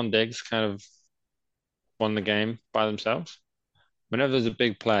and Stephon Diggs kind of won the game by themselves. Whenever there's a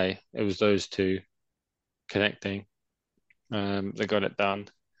big play, it was those two connecting. They got it done.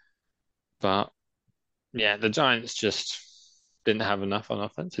 But yeah, the Giants just didn't have enough on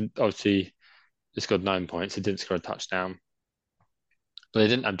offense. And obviously, they scored 9 points. They didn't score a touchdown, but they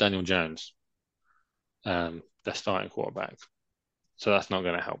didn't have Daniel Jones, their starting quarterback. So that's not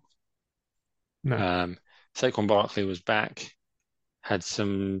going to help. No. Um, Saquon Barkley was back, had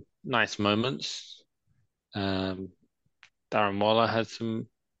some nice moments. Um, Darren Waller had some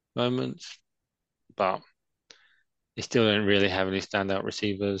moments, but they still don't really have any standout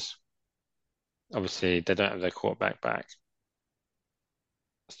receivers. Obviously, they don't have their quarterback back.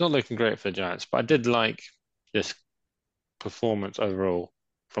 It's not looking great for the Giants, but I did like this performance overall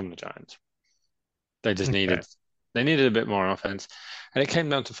from the Giants. They just Okay. needed a bit more offense. And it came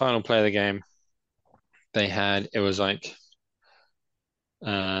down to final play of the game. It was like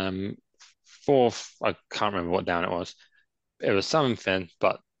um fourth, I can't remember what down it was. It was something,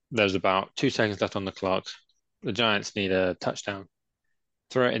 but there was about 2 seconds left on the clock. The Giants need a touchdown,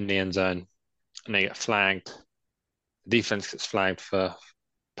 throw it in the end zone, and they get flagged. The defense gets flagged for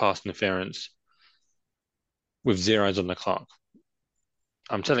pass interference with zeros on the clock.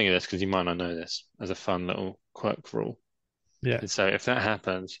 I'm telling you this because you might not know this as a fun little quirk rule. Yeah. And so if that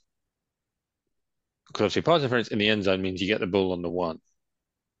happens, because obviously pass interference in the end zone means you get the ball on the one,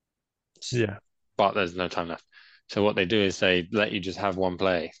 Yeah. but there's no time left. So what they do is they let you just have one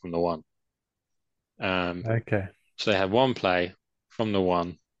play from the one. Um, Okay. so they have one play from the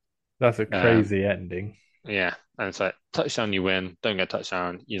one. That's a Um, crazy ending. yeah, and it's like touchdown you win, don't get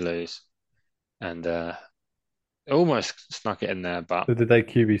touchdown you lose, and almost snuck it in there, but So did they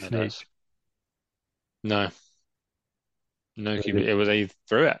QB no dice. sneak? No, no QB. Really? It was they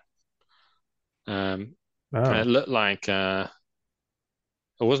threw it. Um, and it Oh, looked like it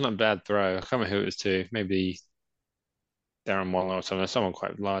wasn't a bad throw. I can't remember who it was to. Maybe Darren Waller or something, someone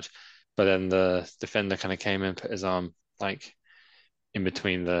quite large. But then the defender kind of came in, put his arm like in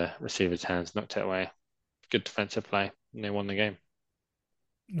between the receiver's hands, knocked it away. Good defensive play, and they won the game.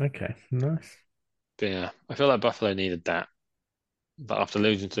 okay. Nice. But yeah, I feel like Buffalo needed that. But after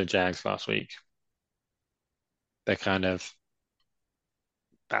losing to the Jags last week, they're kind of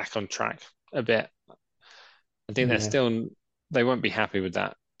back on track a bit. I think Yeah. they won't be happy with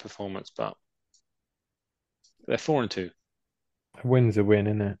that performance, but they're 4-2. A win's a win,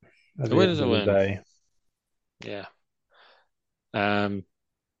 isn't it? At A the win is end a of the win. day. Yeah. Um,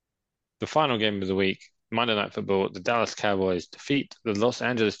 the final game of the week, Monday Night Football, the Dallas Cowboys defeat the Los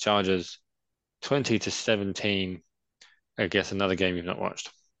Angeles Chargers 20-17. I guess another game you've not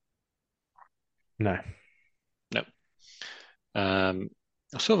watched. No. No. Um,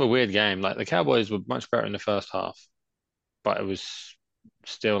 sort of a weird game. Like the Cowboys were much better in the first half, but it was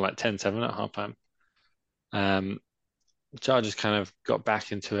still like 10-7 at halftime. Um, the Chargers kind of got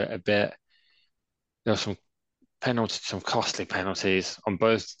back into it a bit. There were some penalties, some costly penalties on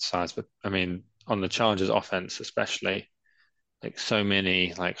both sides, but I mean, on the Chargers offense especially, like so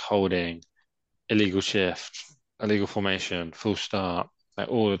many like holding, illegal shift, illegal formation, full start, like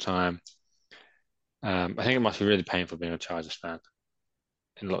all the time. I think it must be really painful being a Chargers fan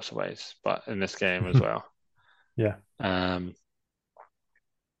in lots of ways, but in this game as well. Yeah. Um,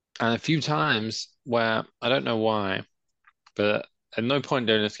 and a few times where I don't know why, but at no point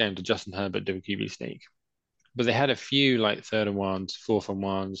during this game did Justin Herbert do a QB sneak. But they had a few like third and ones, fourth and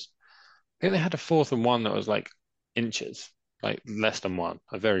ones. I think they had a fourth and one that was like inches, like less than one,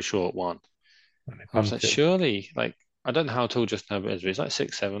 a very short one. And they I was like, punted. surely, like, I don't know how tall Justin Herbert is, but he's like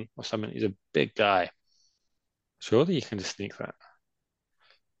 6'7" or something. He's a big guy. Surely you can just sneak that.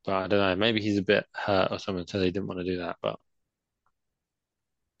 But I don't know. Maybe he's a bit hurt or something, so they didn't want to do that. But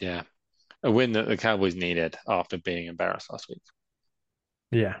yeah, a win that the Cowboys needed after being embarrassed last week.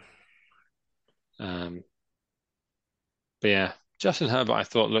 Yeah. Um, but yeah, Justin Herbert I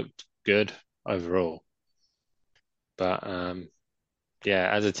thought looked good overall, but yeah,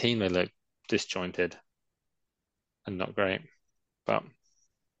 as a team they looked disjointed and not great. But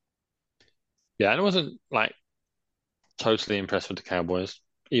yeah, and I wasn't like totally impressed with the Cowboys,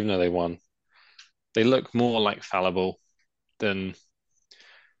 even though they won. They look more like fallible than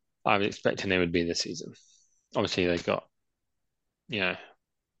I was expecting they would be this season. Obviously, they got, you know,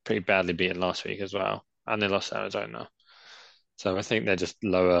 pretty badly beaten last week as well, and they lost to Arizona. So I think they're just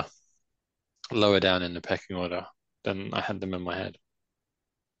lower down in the pecking order than I had them in my head.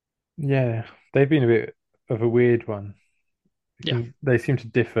 Yeah. They've been a bit of a weird one. Yeah. They seem to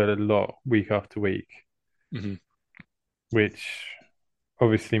differ a lot week after week, Hmm. which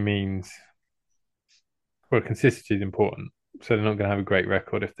obviously means, well, consistency is important. So they're not going to have a great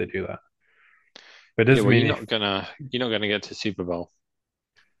record if they do that. But it Yeah, doesn't well, mean if, you're not gonna get to Super Bowl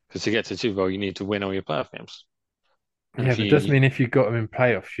because to get to Super Bowl you need to win all your playoff games. And yeah, if but it doesn't you, mean if you got them in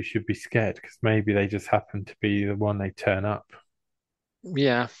playoffs, you should be scared because maybe they just happen to be the one they turn up.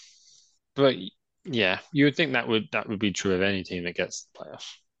 yeah, but yeah, you would think that would be true of any team that gets the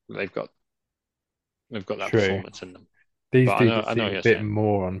playoffs. They've got they've got that True. performance in them. These But do I just know seem what a you're bit saying.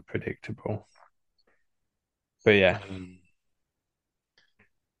 more unpredictable. But yeah, Um,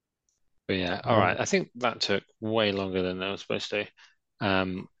 but yeah, all right. well, I think that took way longer than they were supposed to.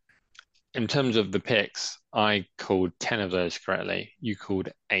 Um, in terms of the picks, I called 10 of those correctly. You called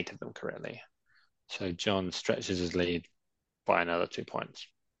 8 of them correctly. So John stretches his lead by another 2 points.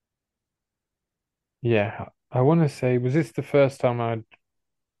 yeah. I want to say, was this the first time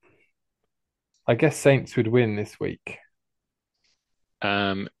I guess Saints would win this week?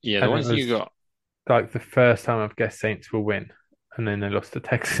 Yeah, the And it ones you was got, like the first time I've guessed Saints will win. And then they lost to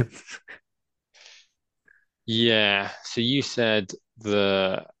Texans. yeah. So you said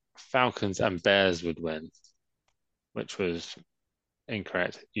the Falcons and Bears would win, which was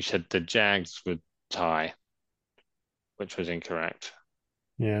incorrect. You said the Jags would tie, which was incorrect.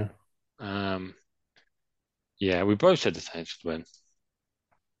 Yeah. Um, yeah, we both said the Saints would win.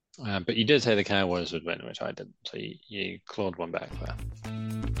 But you did say the Cowboys would win, which I didn't. So you clawed one back there.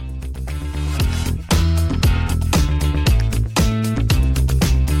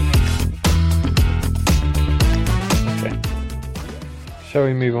 Okay. Shall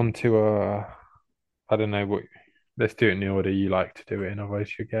we move on Um, to I don't know what, let's do it in the order you like to do it in,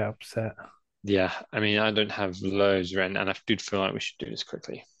 otherwise you get upset. yeah, I mean, I don't have loads written, and I do feel like we should do this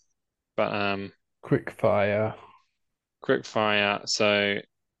quickly. But Quick fire. quick fire. So,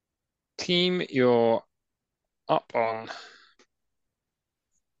 team you're up on.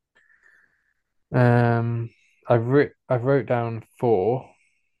 Um, I wrote down four.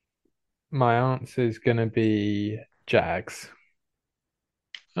 My answer is gonna be Jags,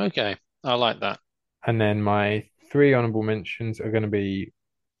 Okay, I like that. and then my three honorable mentions are gonna be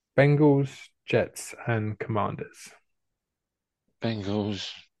Bengals, Jets, and Commanders. Bengals,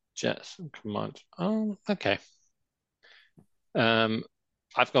 Jets, and Command. Oh, okay. Um,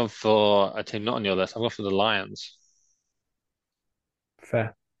 I've gone for a team not on your list. I've gone for the Lions,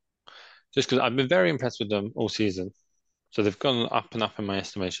 Fair. just because I've been very impressed with them all season. So they've gone up and up in my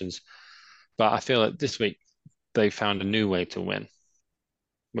estimations. But I feel like this week they found a new way to win,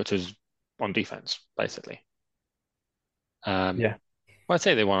 which is on defense, basically. Um, Yeah. well, I'd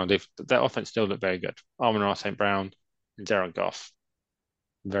say they won on defense. Their offense still looked very good. Amon-Ra St. Brown and Jared Goff,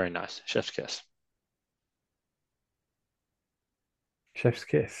 very nice. Chef's kiss. Chef's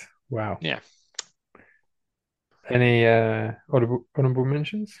kiss. Wow. Yeah. Any honorable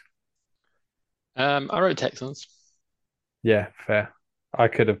mentions? I wrote Texans. Yeah, fair. I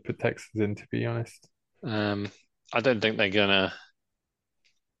could have put Texans in, to be honest. Um, I don't think they're gonna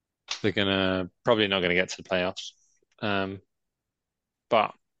probably not gonna get to the playoffs.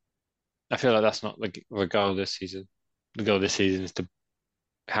 But I feel like that's not the goal this season. The goal this season is to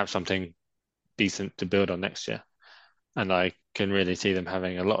have something decent to build on next year. And I can really see them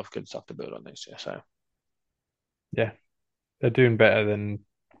having a lot of good stuff to build on next year. So Yeah, they're doing better than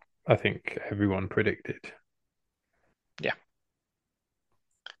I think everyone predicted. yeah.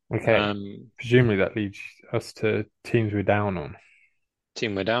 Okay, Um, presumably that leads us to teams we're down on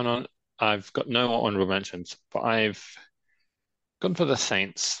team we're down on. I've got no honorable mentions, but I've gone for the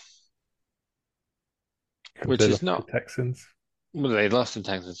Saints, because they which is lost to not, Texans. well, they lost in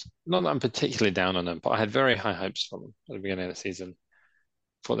Texas. Not that I'm particularly down on them, but I had very high hopes for them at the beginning of the season.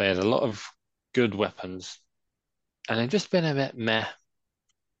 Thought they had a lot of good weapons, and they've just been a bit meh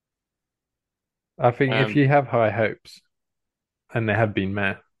I think if Um, you have high hopes, and they have been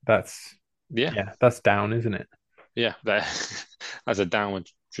met, that's yeah, yeah, that's down, isn't it? yeah, that as a downward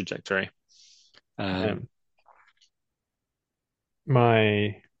trajectory. Um, Um,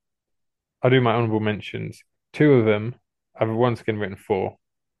 my I'll do my honorable mentions. Two of them, I've once again written four.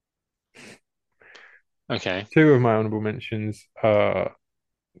 okay, Two of my honorable mentions are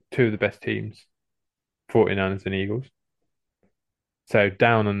two of the best teams, 49ers and Eagles. So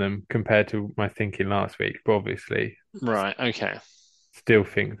down on them compared to my thinking last week, but obviously right, okay. still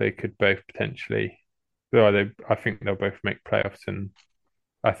think they could both potentially. Well, I think they'll both make playoffs, and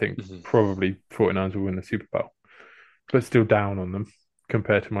I think Mhm. probably 49ers will win the Super Bowl, but still down on them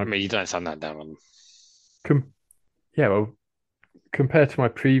compared to I mean, you don't sound that down on them. com, yeah, well, compared to my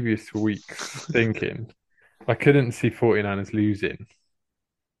previous week's thinking, I couldn't see 49ers losing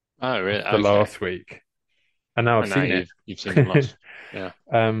Oh, really? after Okay. last week, and now I've And now seen it. you've seen them lost. Yeah.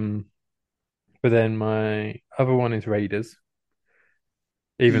 um, but then my other one is Raiders,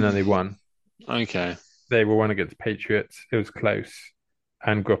 even though they Mm. won. Okay. They were one against Patriots. It was close,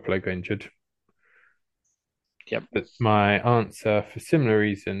 and Garoppolo got injured. Yep. But my answer, for similar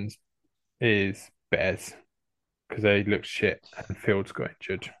reasons, is Bears because they looked shit and Fields got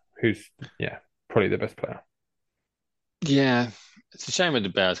injured. Who's yeah, probably the best player. Yeah, it's a shame with the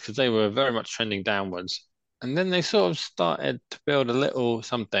Bears because they were very much trending downwards. And then they sort of started to build a little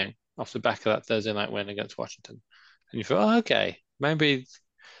something off the back of that Thursday night win against Washington. And you thought, oh, okay, maybe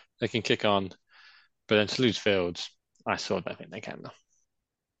they can kick on. But then to lose Fields, I sort of don't think they can though.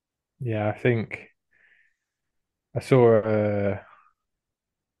 Yeah, I think I saw a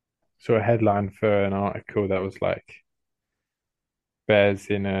headline for an article that was like Bears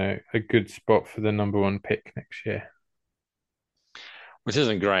in a good spot for the number one pick next year. Which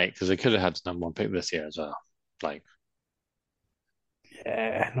isn't great because they could have had the number one pick this year as well. Like,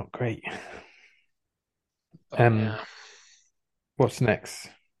 Yeah, not great. but Um, yeah. what's next?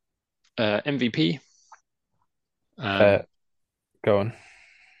 MVP. Uh, Um, go on.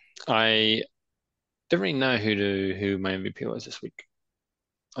 I didn't really know who my MVP was this week.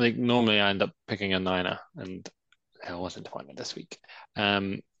 I think normally I end up picking a Niner, and I wasn't finding it this week.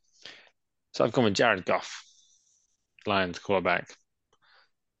 Um, so I've gone with Jared Goff, Lions quarterback,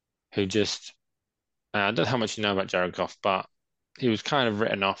 who just I don't know how much you know about Jared Goff, but he was kind of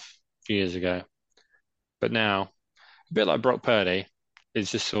written off a few years ago. But now, a bit like Brock Purdy,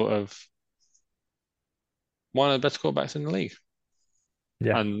 is just sort of one of the best quarterbacks in the league,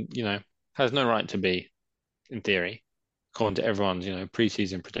 Yeah, and has no right to be in theory, according to everyone's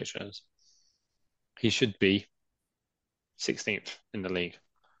preseason predictions. He should be 16th in the league,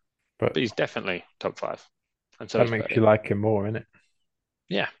 but but he's definitely top five, and so that is makes you Purdy. like him more, innit?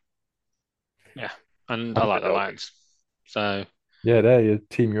 Yeah, yeah, and I like the Underdog. Lions, so Yeah, there you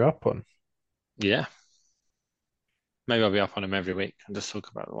team you're up on. yeah, maybe I'll be up on him every week and just talk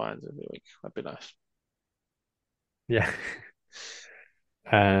about the Lions every week. That'd be nice. Yeah.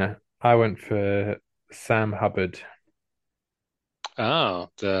 I went for Sam Hubbard. Oh,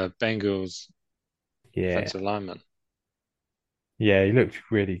 the Bengals Yeah, offensive lineman. yeah, he looked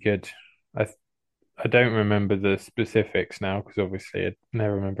really good. I I don't remember the specifics now because obviously I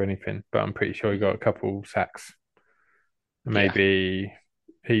never remember anything, but I'm pretty sure he got Mhm. a couple sacks. Yeah. Maybe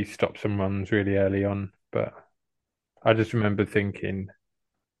he stopped some runs really early on, but I just remember thinking,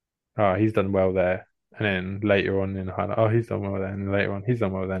 oh, he's done well there. And then later on in the highlight, oh, he's done well there. And then later on, he's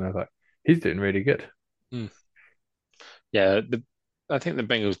done well there. And I was like, he's doing really good. Mm. Yeah, I think the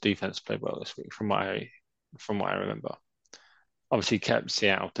Bengals defense played well this week from what I remember. Obviously kept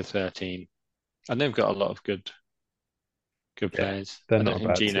Seattle to 13. And they've got a lot of good Yeah, players. they're I not don't a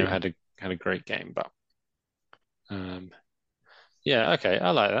think bad Gino team. had a great game, but um yeah, okay,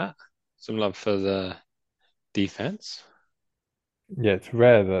 I like that. Some love for the defense. Yeah, it's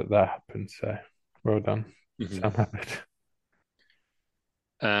rare that that happens. So well done, hmm Sam Hubbard.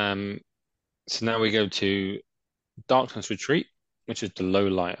 Um so now we go to Darkness Retreat, which is the low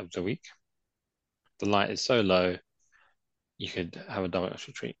light of the week. The light is so low you could have a Darkness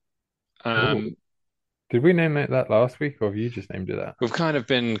Retreat. Oh, Um did we name it that last week, or have you just named it that? we've kind of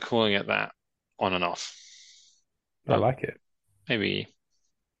been calling it that on and off, I but like it. maybe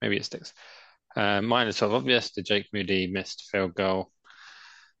it sticks. Mine is sort of obvious. The Jake Moody missed field goal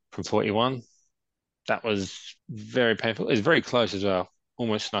from 41. That was very painful. It was very close as well.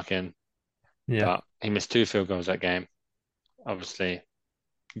 Almost snuck in, Yeah, but he missed two field goals that game. Obviously,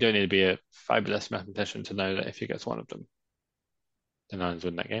 you don't need to be a fabulous mathematician to know that if he gets one of them, the Lions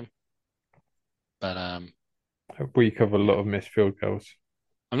win that game. But a week of a yeah, lot of missed field goals.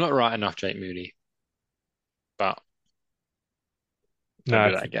 I'm not right enough Jake Moody, but Don't No,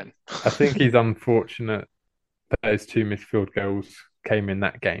 do that again. I think he's unfortunate that those two missed field goals came in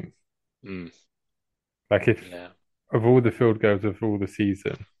that game. Mm, Like if yeah. of all the field goals of all the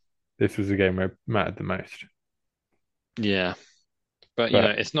season, this was the game where it mattered the most. Yeah. But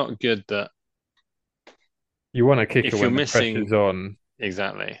But it's not good that you want a kicker if you're when the pressure's missing on.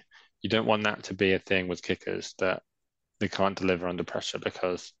 exactly, you don't want that to be a thing with kickers that they can't deliver under pressure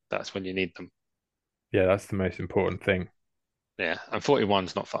because that's when you need them. Yeah, that's the most important thing. Yeah. And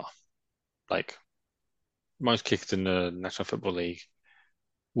 41's not far. Like most kickers in the National Football League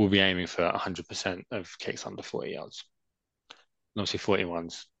will be aiming for 100% of kicks under 40 yards. And obviously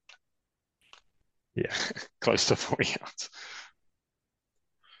 41's Yeah. close to 40 yards.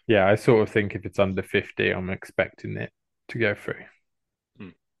 Yeah, I sort of think if it's under 50, I'm expecting it to go through.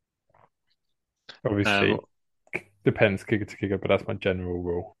 Mm. Um, Obviously, depends kicker to kicker, but that's my general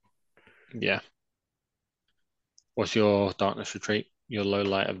rule. yeah. What's your darkness retreat? Your low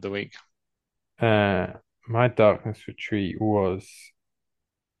light of the week? Uh, my darkness retreat was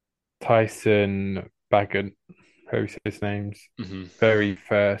Tyson Baggett, who's his name's Mm-hmm. very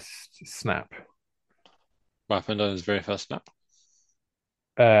first snap. What happened on his very first snap?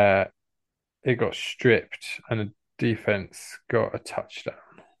 Uh, it got stripped and the defense got a touchdown.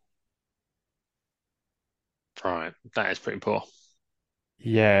 Right. That is pretty poor.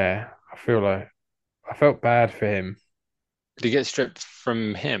 Yeah, I felt bad for him. Did he get stripped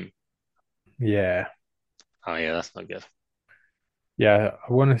from him? Yeah, Oh, yeah, that's not good. yeah.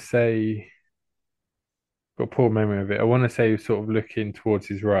 I want to say, got a poor memory of it. I want to say he was sort of looking towards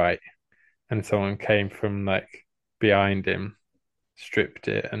his right, and someone came from like behind him, stripped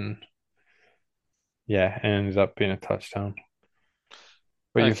it, and yeah, it ended up being a touchdown.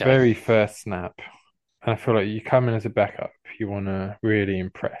 But your Okay. very first snap, and I feel like you come in as a backup, you want to really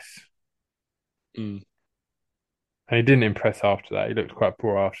impress. Mm, And he didn't impress after that. He looked quite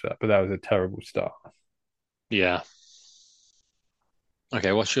poor after that, but that was a terrible start. yeah.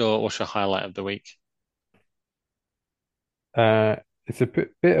 Okay, what's your highlight of the week? Uh, it's a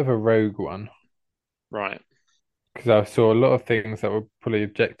bit of a rogue one Right. because I saw a lot of things that were probably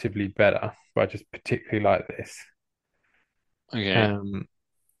objectively better, but I just particularly like this. Okay. Um,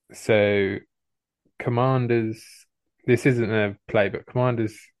 so Commanders, this isn't a play, but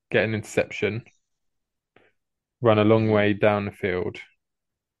Commanders get an interception, run a long Hmm. way down the field,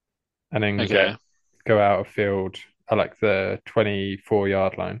 and then Okay. go out of field at like the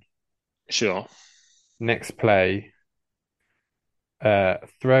 24-yard line. Sure. Next play,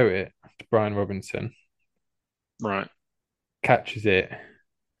 throw it to Brian Robinson, Right. catches it,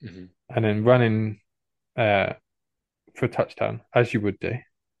 Hmm. and then running uh, for a touchdown, as you would do.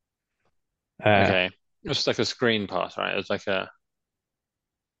 Uh, Okay. It was like a screen pass, right? It was like a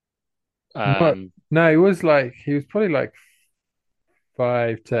no, um no, it was like he was probably like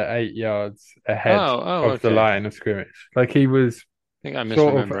 5 to 8 yards ahead oh, of the okay. I line of scrimmage. Like he was think I'm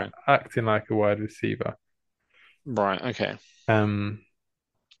sort of misremembering. acting like a wide receiver. Right, okay. Um,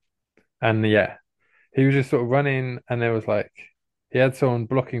 and yeah, he was just sort of running, and there was like he had someone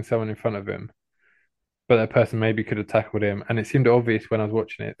blocking someone in front of him, but that person maybe could have tackled him. And it seemed obvious when I was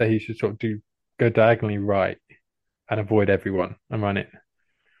watching it that he should sort of do go diagonally right and avoid everyone and run it.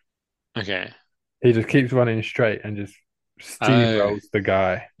 Okay. He just keeps running straight and just Oh, steamrolls the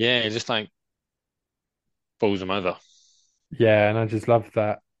guy. yeah, it just like balls him over. Yeah, and I just love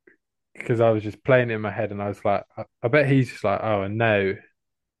that because I was just playing it in my head and I was like, I bet he's just like, oh no,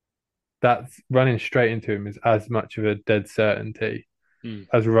 that's running straight into him is as much of a dead certainty Mm.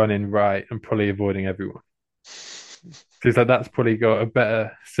 as running right and probably avoiding everyone. Because like that's probably got a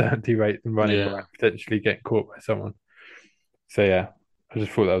better certainty rate than running right, Yeah. potentially getting caught by someone. So yeah, I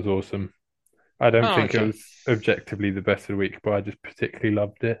just thought that was awesome. I don't Oh, think it okay. was objectively the best of the week, but I just particularly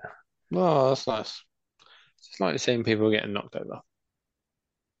loved it. Oh, that's nice. It's like seeing people getting knocked over.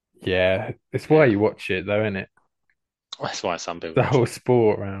 Yeah, it's why Yeah. you watch it though, isn't it? That's why some people The watch whole it.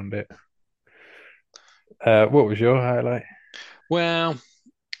 sport around it. What was your highlight? Well,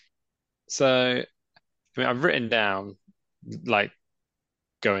 so I mean, I've written down like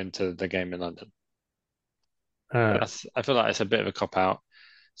going to the game in London, but Uh, that's I feel like it's a bit of a cop out.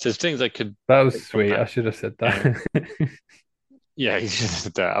 So there's things I could that was pick from sweet. I that should have said game. that. Yeah, you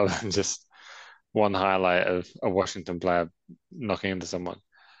just that. Other than just one highlight of a Washington player knocking into someone.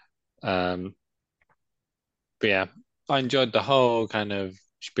 Um, but yeah, I enjoyed the whole kind of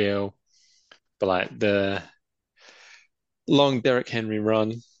spiel, but like the long Derrick Henry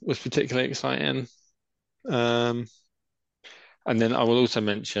run was particularly exciting. Um, and then I will also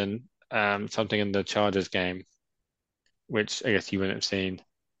mention something in the Chargers game, which I guess you wouldn't have seen,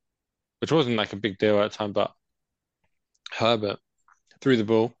 which wasn't like a big deal at the time, but Herbert threw the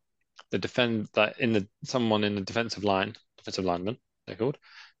ball. The defend that in the someone in the defensive lineman, they're called,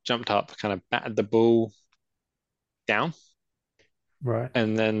 jumped up, kind of batted the ball down, Right.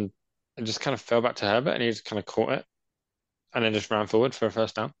 and then it just kind of fell back to Herbert, and he just kind of caught it, and then just ran forward for a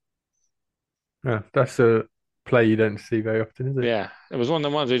first down. Yeah, that's a play you don't see very often, is it? Yeah, it was one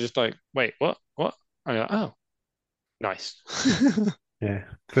of the ones where you're just like, wait, what? What? And you're like, oh, nice. Yeah.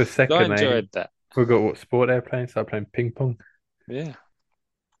 For a So I second, I enjoyed that. forgot what sport they were playing. Started playing ping pong. Yeah.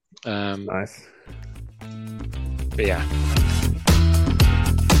 It's Um, nice. but yeah.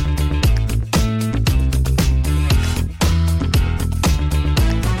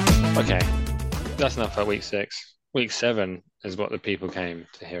 Okay, that's enough for week 6. Week 7 is what the people came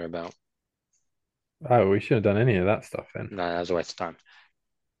to hear about. Oh, we shouldn't have done any of that stuff then. No, that was a waste of time.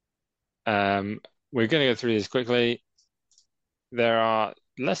 Um, we're going to go through these quickly. There are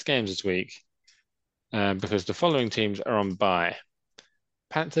less games this week because the following teams are on bye: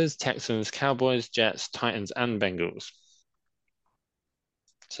 Panthers, Texans, Cowboys, Jets, Titans, and Bengals.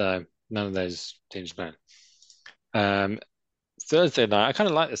 So none of those teams playing. Um, Thursday night, I kind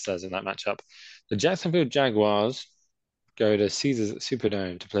of like this Thursday night matchup. The Jacksonville Jaguars go to Caesars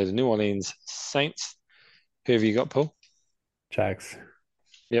Superdome to play the New Orleans Saints. Who have you got, Paul? Jags.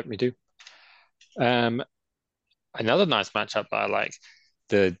 Yep, me too. Um, Another nice matchup that I like.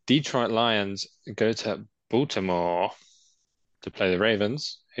 The Detroit Lions go to Baltimore to play the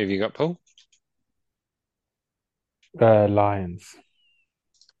Ravens. Who have you got, Paul? Lions.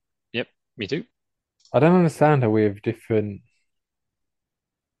 Yep, me too. I don't understand how we have different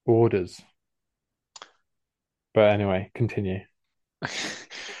orders. But anyway, continue.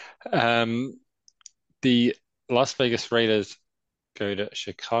 Um, the Las Vegas Raiders go to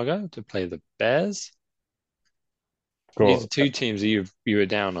Chicago to play the Bears. These are Got. two teams that you were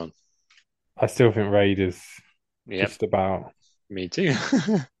down on. I still think Raiders Yep, just about. me too.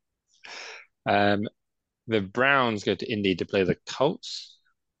 Um, the Browns go to Indy to play the Colts.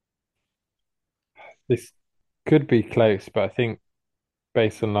 This could be close, but I think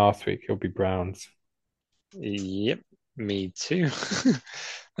based on last week, it'll be Browns. Yep, me too.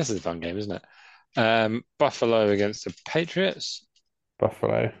 This is a fun game, isn't it? Buffalo against the Patriots.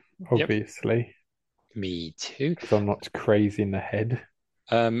 Buffalo, Yep, obviously, me too. because I'm not crazy in the head.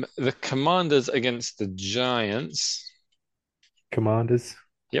 The Commanders against the Giants. Commanders.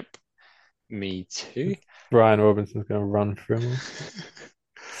 Yep, me too. Brian Robinson's going to run through them all.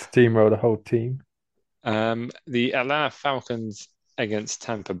 Steamroll the whole team. The Atlanta Falcons against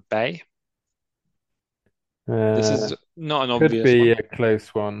Tampa Bay. This Uh, is not an could obvious be one. a close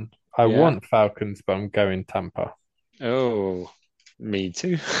one. I Yeah. want Falcons, but I'm going Tampa. Oh, me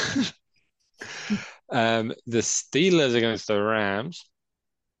too. The Steelers against the Rams.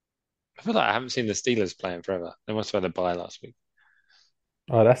 I feel like I haven't seen the Steelers play in forever. They must have had a bye last week.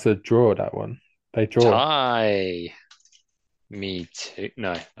 Oh, that's a draw, that one. They draw. Tie. Me too.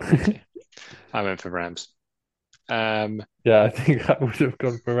 No, not me too. I went for Rams. Um, Yeah, I think I would have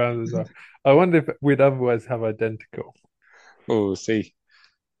gone for rounds as well. I wonder if we'd otherwise have identical. we'll see.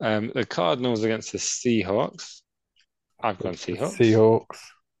 The Cardinals against the Seahawks. I've gone The Seahawks. Seahawks.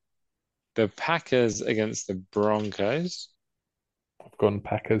 The Packers against the Broncos. I've gone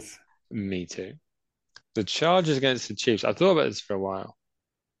Packers. Me too. The Chargers against the Chiefs. I thought about this for a while.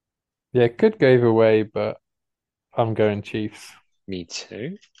 Yeah, it could go either way, but I'm going Chiefs. Me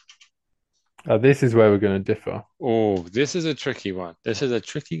too. This is where we're going to differ. Oh, this is a tricky one. This is a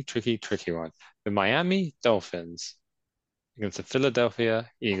tricky one. The Miami Dolphins against the Philadelphia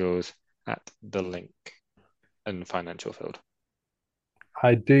Eagles at the Link and Financial Field.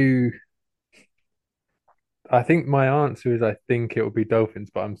 I do. I think my answer is I think it will be Dolphins,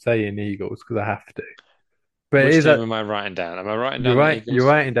 but I'm saying Eagles because I have to. But it Which is team that am I writing down? Am I writing you're down the right. You're Eagles?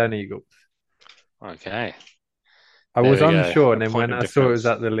 writing down Eagles. Okay, I there was we go. unsure, A and then point when of I saw it was difference.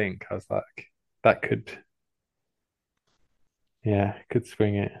 at the link, I was like, that could, yeah, could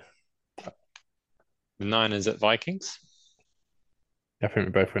swing it. The Niners at Vikings. I think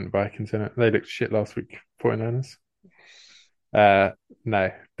we both went Vikings in it. They looked shit last week, 49ers. Uh,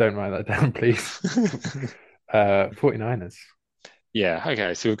 no, don't write that down, please. 49ers. Yeah,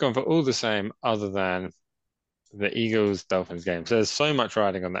 okay. So we've gone for all the same other than the Eagles Dolphins game. So there's so much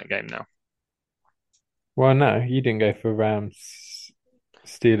riding on that game now. Well, no, you didn't go for Rams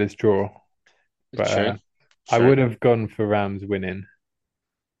Steelers draw, It's but true. I would True. have gone for Rams winning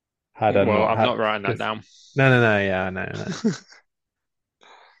had I Well, not I'm had not writing that because down. no, yeah, no.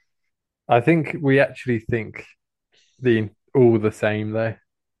 I think we actually think the all the same though,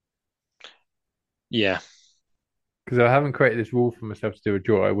 Yeah. because I haven't created this rule for myself to do a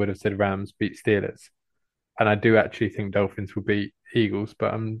draw. I would have said Rams beat Steelers, And I do actually think Dolphins will beat Eagles,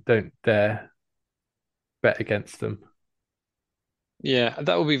 but don't dare bet against them. Yeah,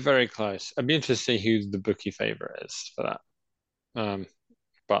 that will be very close. I'd be interested to see who the bookie favorite is for that. Um,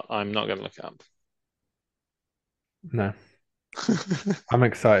 but I'm not going to look it up. No, I'm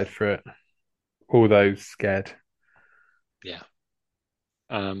excited for it. Although scared. Yeah.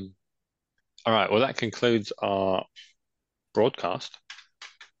 Um, all right. Well, that concludes our broadcast.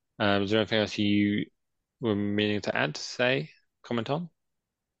 Is there anything else you were meaning to add, say, comment on?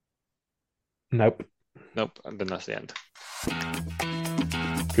 Nope. Nope. And then that's the end.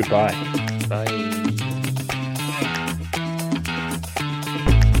 Goodbye. Bye.